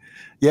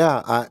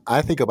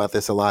think about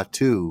this a lot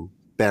too,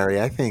 Barry.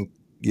 I think,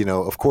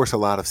 of course, a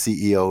lot of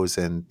CEOs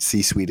and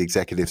C-suite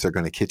executives are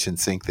going to kitchen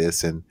sink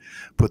this and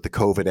put the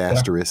COVID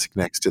asterisk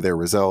next to their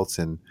results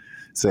and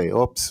say,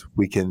 oops,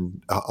 we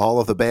can,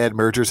 all of the bad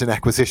mergers and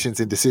acquisitions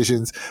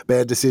and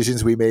bad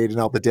decisions we made and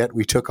all the debt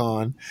we took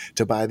on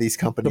to buy these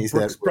companies. The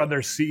Brooks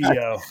Brothers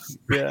CEO.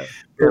 Yeah.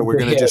 We're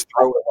going to just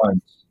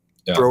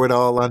throw it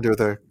all under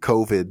the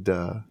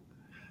COVID,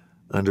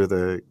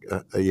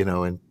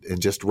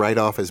 and just write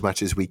off as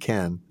much as we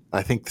can.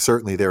 I think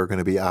certainly there are going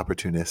to be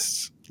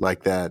opportunists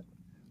like that.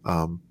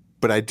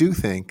 But I do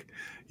think,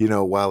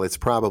 while it's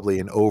probably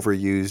an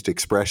overused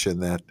expression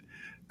that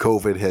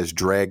COVID has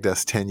dragged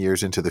us 10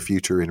 years into the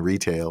future in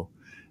retail,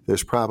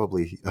 there's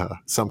probably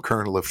some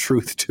kernel of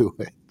truth to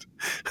it.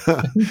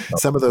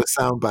 Some of those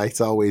sound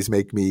bites always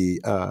make me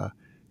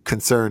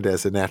concerned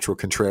as a natural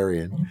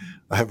contrarian.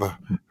 I have a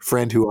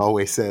friend who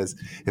always says,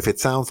 if it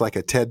sounds like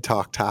a TED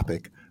Talk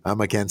topic,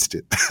 I'm against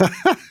it.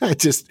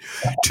 Just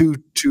too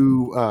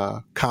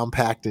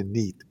compact and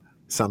neat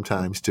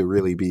sometimes to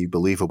really be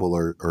believable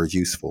or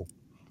useful.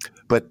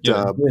 But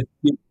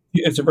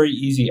it's a very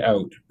easy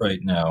out right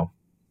now.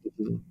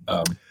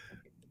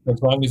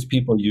 As long as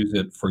people use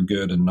it for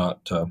good and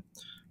not to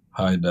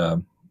hide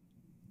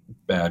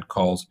bad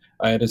calls.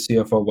 I had a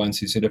CFO once.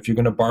 He said, if you're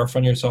going to barf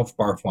on yourself,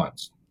 barf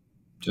once.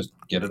 Just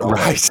get it all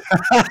right.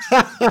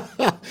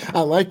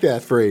 I like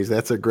that phrase.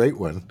 That's a great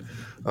one.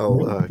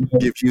 I'll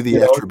give you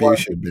the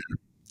attribution.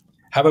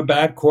 Have a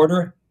bad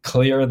quarter,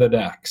 clear the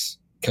decks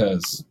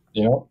because,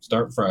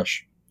 start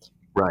fresh.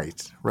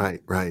 Right.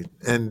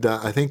 And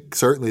I think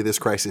certainly this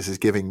crisis is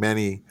giving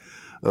many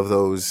of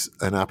those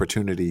an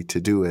opportunity to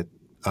do it.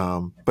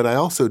 But I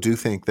also do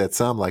think that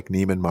some, like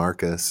Neiman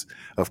Marcus,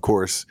 of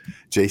course,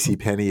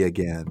 JCPenney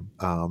again,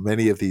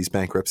 many of these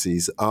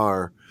bankruptcies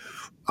are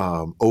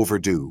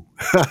overdue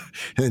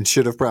and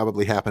should have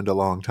probably happened a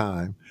long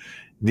time.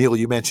 Neil,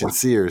 you mentioned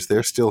Sears.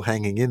 They're still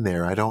hanging in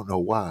there. I don't know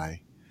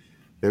why.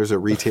 There's a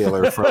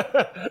retailer from...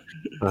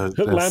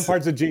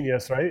 Lampard's a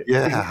genius, right?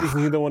 Yeah.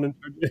 Isn't he the one in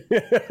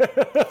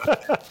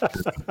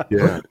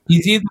Yeah.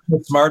 He's either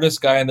the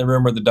smartest guy in the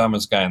room or the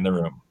dumbest guy in the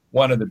room.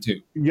 One of the two.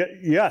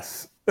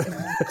 Yes.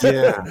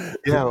 Yeah.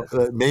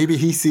 Maybe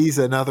he sees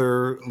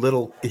another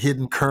little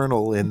hidden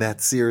kernel in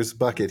that Sears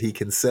bucket he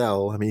can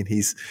sell. I mean,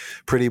 he's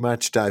pretty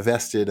much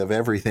divested of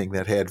everything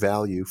that had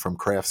value, from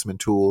Craftsman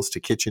tools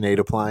to KitchenAid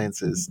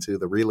appliances to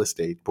the real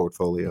estate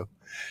portfolio.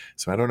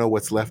 So I don't know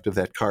what's left of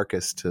that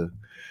carcass to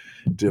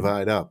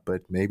divide up,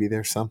 but maybe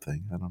there's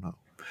something. I don't know.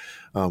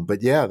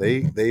 But yeah,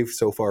 they've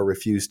so far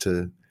refused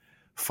to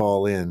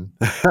fall in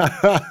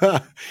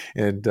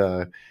and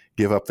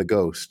give up the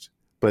ghost.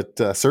 But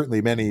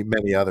certainly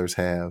many others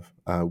have.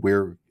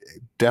 We're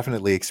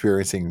definitely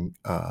experiencing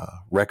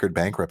record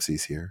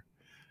bankruptcies here.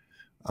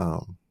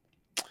 And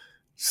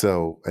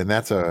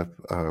that's a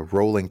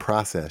rolling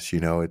process.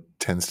 It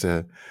tends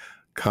to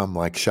come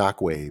like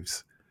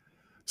shockwaves.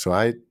 So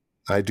I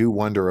do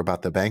wonder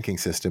about the banking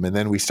system. And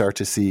then we start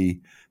to see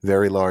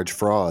very large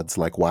frauds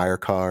like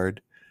Wirecard.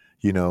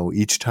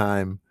 Each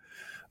time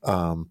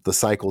the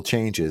cycle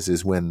changes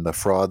is when the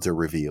frauds are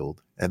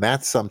revealed. And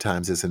that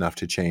sometimes is enough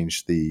to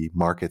change the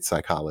market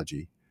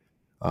psychology.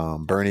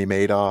 Bernie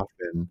Madoff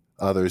and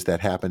others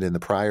that happened in the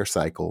prior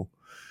cycle,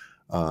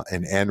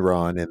 and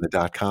Enron in the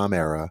dot-com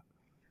era,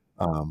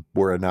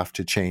 were enough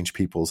to change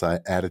people's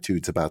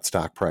attitudes about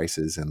stock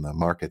prices, and the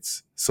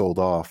markets sold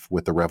off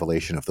with the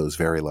revelation of those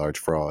very large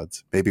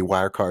frauds. Maybe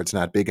Wirecard's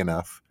not big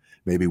enough.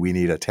 Maybe we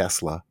need a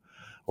Tesla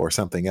or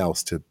something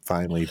else to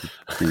finally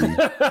be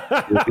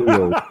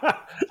revealed.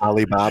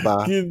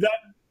 Alibaba.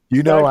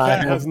 I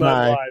have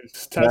my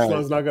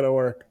Tesla's not going to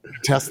work.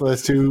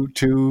 Tesla's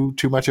too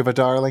much of a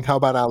darling. How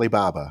about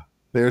Alibaba?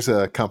 There's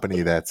a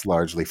company that's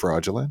largely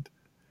fraudulent.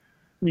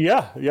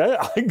 Yeah,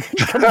 I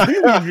completely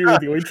agree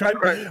with you.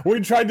 We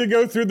tried to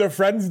go through the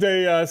Friends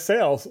Day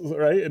sales,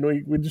 right? And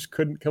we just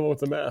couldn't come up with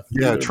the math.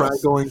 Yeah, try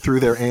going through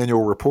their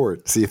annual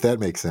report. See if that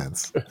makes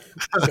sense.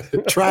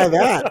 Try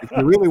that if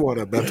you really want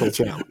a mental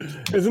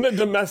challenge. Isn't it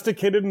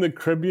domesticated in the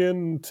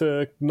Caribbean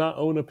to not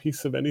own a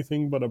piece of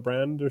anything but a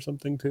brand or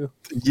something too?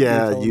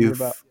 Yeah, you've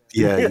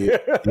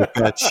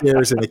got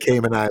shares in the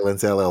Cayman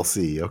Islands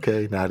LLC,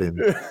 okay? Not in...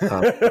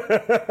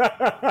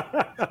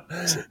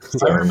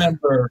 I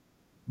remember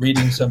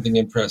reading something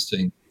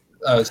interesting,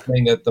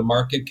 saying that the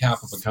market cap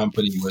of a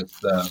company with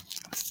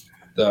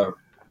the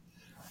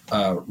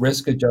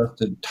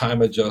risk-adjusted,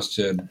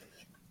 time-adjusted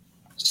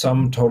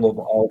sum total of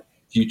all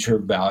future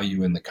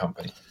value in the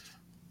company,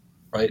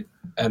 right?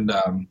 And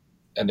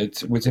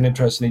it was an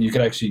interesting thing. You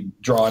could actually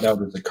draw it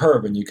out as a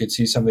curve, and you could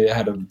see somebody that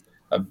had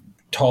a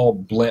tall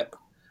blip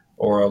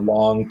or a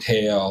long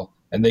tail,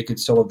 and they could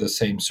still have the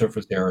same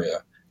surface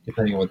area,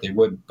 depending on what they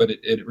would. But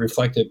it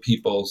reflected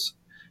people's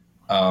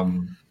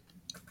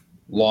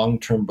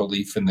long-term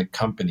belief in the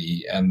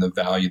company and the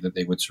value that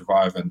they would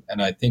survive.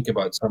 And I think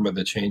about some of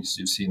the changes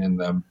you've seen in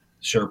the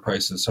share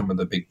prices, some of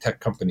the big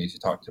tech companies you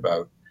talked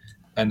about,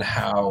 and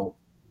how,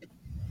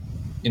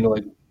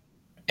 like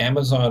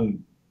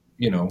Amazon,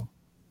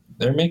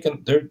 they're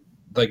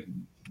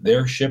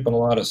shipping a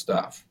lot of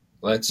stuff.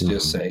 Let's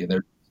just say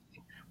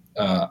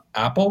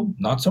Apple,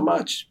 not so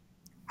much,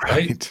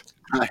 right?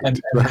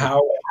 And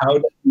how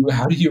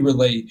do you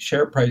relate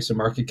share price and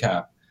market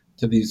cap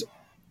to these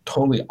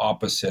totally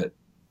opposite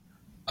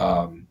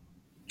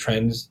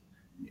trends?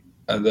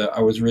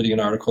 I was reading an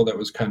article that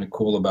was kind of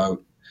cool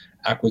about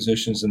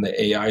acquisitions in the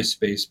AI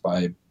space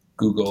by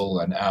Google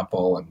and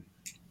Apple and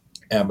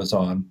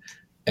Amazon,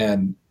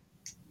 and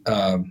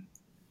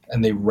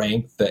they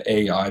ranked the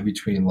AI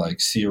between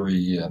like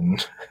Siri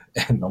and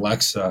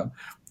Alexa,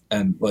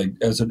 and like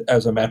as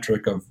a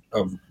metric of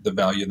the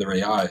value of their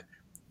AI.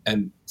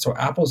 And so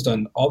Apple's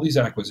done all these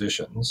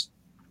acquisitions,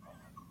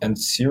 and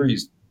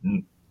Siri's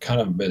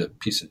kind of a bit of a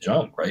piece of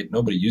junk, right?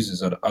 Nobody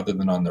uses it other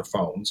than on their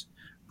phones.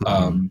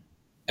 Mm-hmm.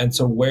 And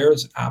so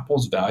where's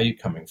Apple's value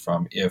coming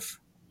from if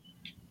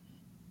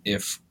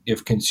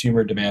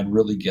consumer demand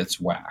really gets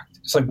whacked?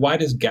 It's like, why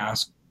does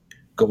gas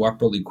go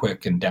up really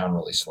quick and down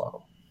really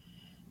slow?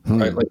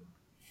 Right? Like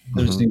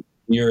there's these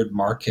weird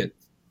market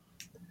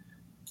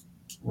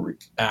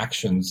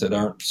actions that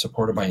aren't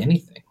supported by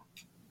anything.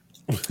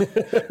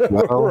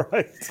 Well,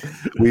 right.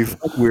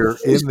 We're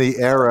in the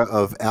era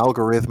of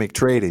algorithmic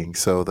trading,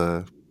 so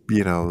the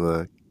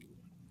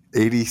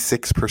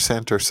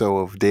 86% or so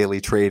of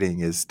daily trading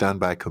is done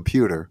by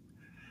computer,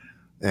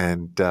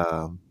 and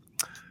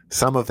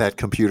some of that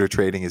computer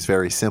trading is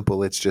very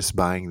simple. It's just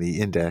buying the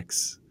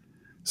index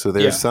So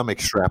there's some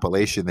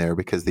extrapolation there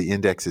because the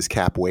index is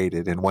cap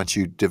weighted, and once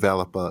you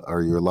develop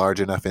or you're large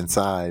enough in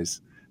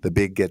size, the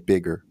big get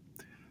bigger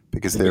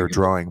because they're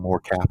drawing more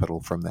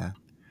capital from that.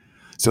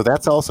 So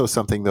that's also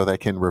something, though, that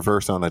can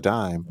reverse on a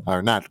dime,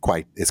 or not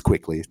quite as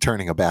quickly,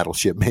 turning a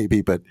battleship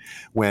maybe, but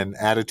when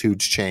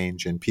attitudes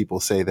change and people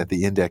say that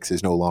the index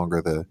is no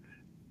longer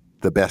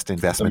the best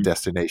investment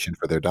destination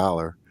for their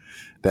dollar,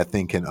 that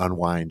thing can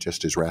unwind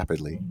just as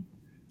rapidly.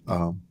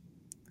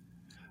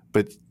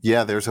 But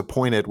yeah, there's a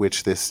point at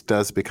which this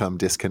does become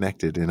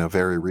disconnected in a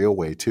very real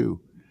way too.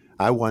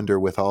 I wonder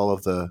with all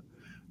of the,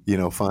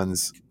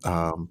 funds,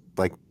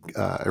 like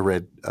I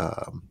read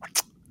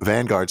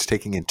Vanguard's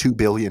taking in $2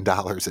 billion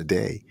a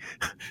day.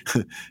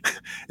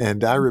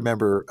 And I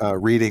remember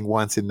reading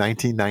once in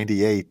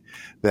 1998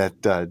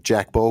 that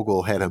Jack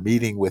Bogle had a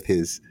meeting with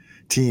his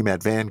team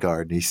at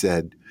Vanguard, and he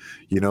said,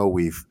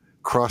 we've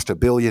crossed $1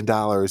 billion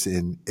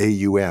in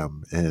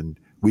AUM, and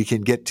we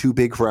can get too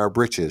big for our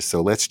britches,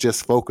 so let's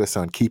just focus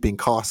on keeping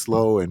costs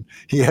low. And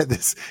he had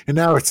this, and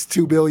now it's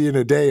 $2 billion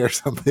a day or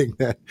something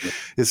that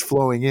is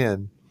flowing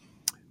in.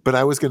 But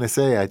I was going to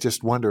say, I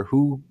just wonder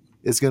who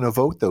is going to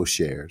vote those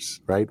shares,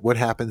 right? What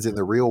happens in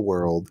the real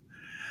world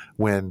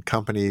when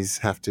companies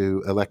have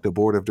to elect a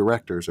board of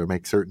directors or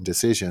make certain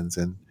decisions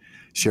and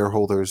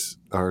shareholders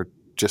are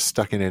just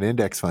stuck in an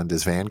index fund?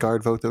 Does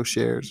Vanguard vote those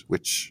shares?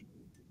 Which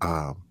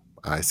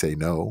I say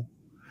no.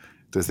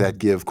 Does that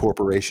give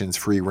corporations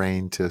free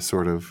rein to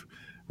sort of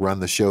run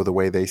the show the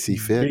way they see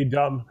fit? Be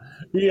dumb.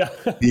 Yeah.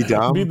 Be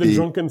dumb. Be the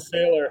drunken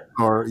sailor.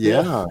 Or,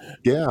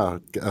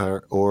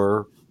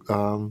 or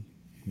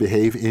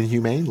behave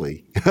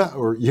inhumanely.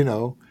 Or,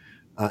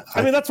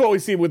 I mean, that's what we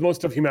see with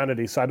most of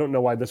humanity, so I don't know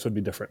why this would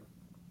be different.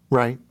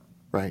 Right.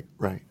 But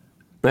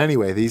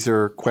anyway, these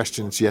are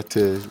questions yet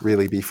to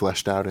really be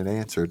fleshed out and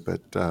answered.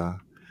 But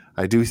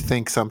I do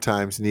think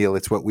sometimes, Neil,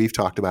 it's what we've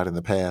talked about in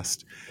the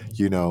past.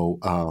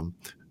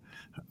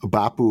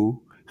 Bapu,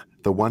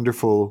 the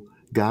wonderful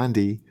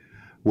Gandhi,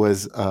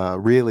 was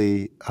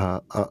really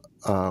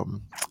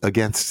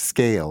against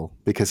scale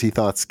because he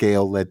thought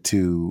scale led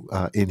to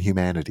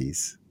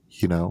inhumanities.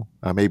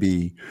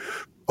 Maybe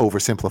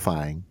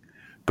oversimplifying,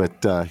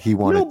 but he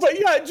wanted. No, but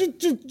yeah,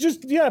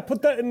 just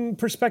put that in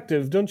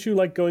perspective. Don't you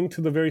like going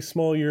to the very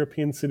small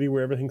European city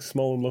where everything's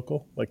small and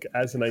local, like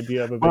as an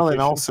idea of a vacation? Well,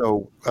 and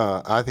also,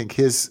 I think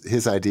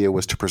his idea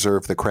was to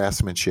preserve the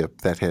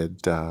craftsmanship that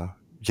had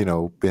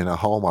been a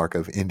hallmark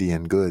of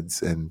Indian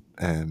goods, and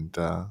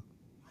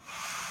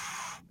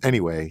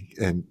anyway,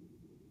 and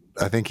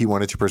I think he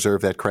wanted to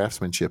preserve that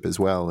craftsmanship as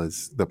well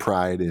as the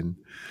pride in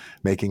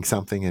making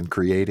something and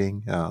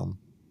creating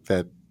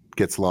that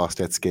gets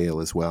lost at scale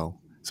as well.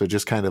 So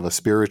just kind of a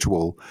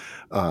spiritual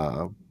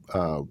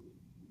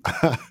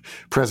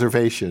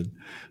preservation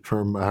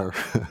from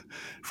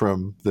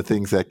the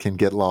things that can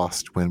get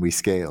lost when we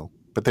scale.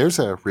 But there's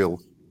a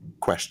real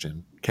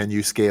question: can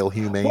you scale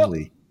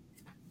humanely?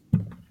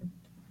 Well,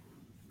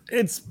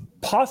 it's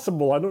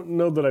possible. I don't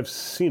know that I've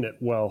seen it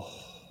well.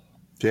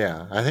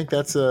 Yeah, I think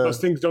that's those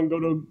things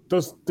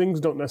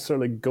don't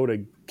necessarily go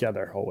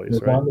together always.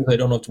 As long as I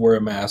don't have to wear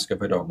a mask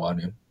if I don't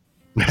want to.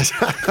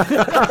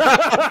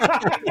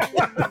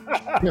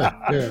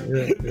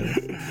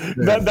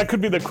 That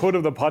could be the quote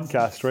of the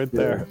podcast right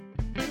there.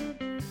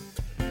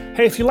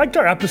 Hey, if you liked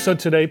our episode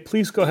today,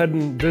 please go ahead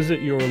and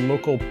visit your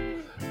local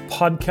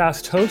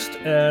podcast host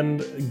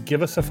and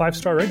give us a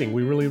 5-star rating.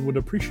 We really would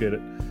appreciate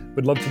it.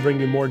 We'd love to bring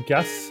you more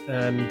guests.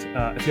 And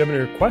if you have any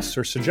requests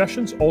or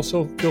suggestions,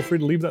 also feel free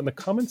to leave that in the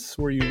comments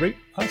where you rate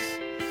us.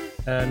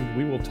 And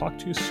we will talk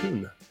to you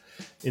soon.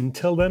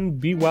 Until then,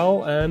 be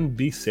well and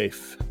be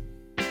safe.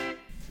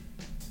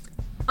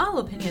 All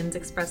opinions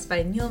expressed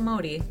by Neil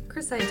Modi,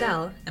 Chris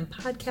Idell, and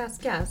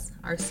podcast guests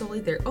are solely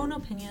their own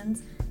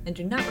opinions and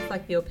do not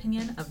reflect the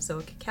opinion of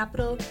Zoic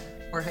Capital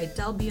or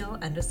Idell Beal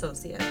and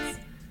Associates.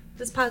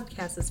 This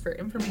podcast is for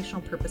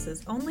informational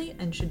purposes only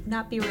and should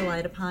not be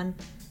relied upon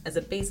as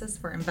a basis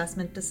for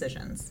investment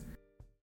decisions.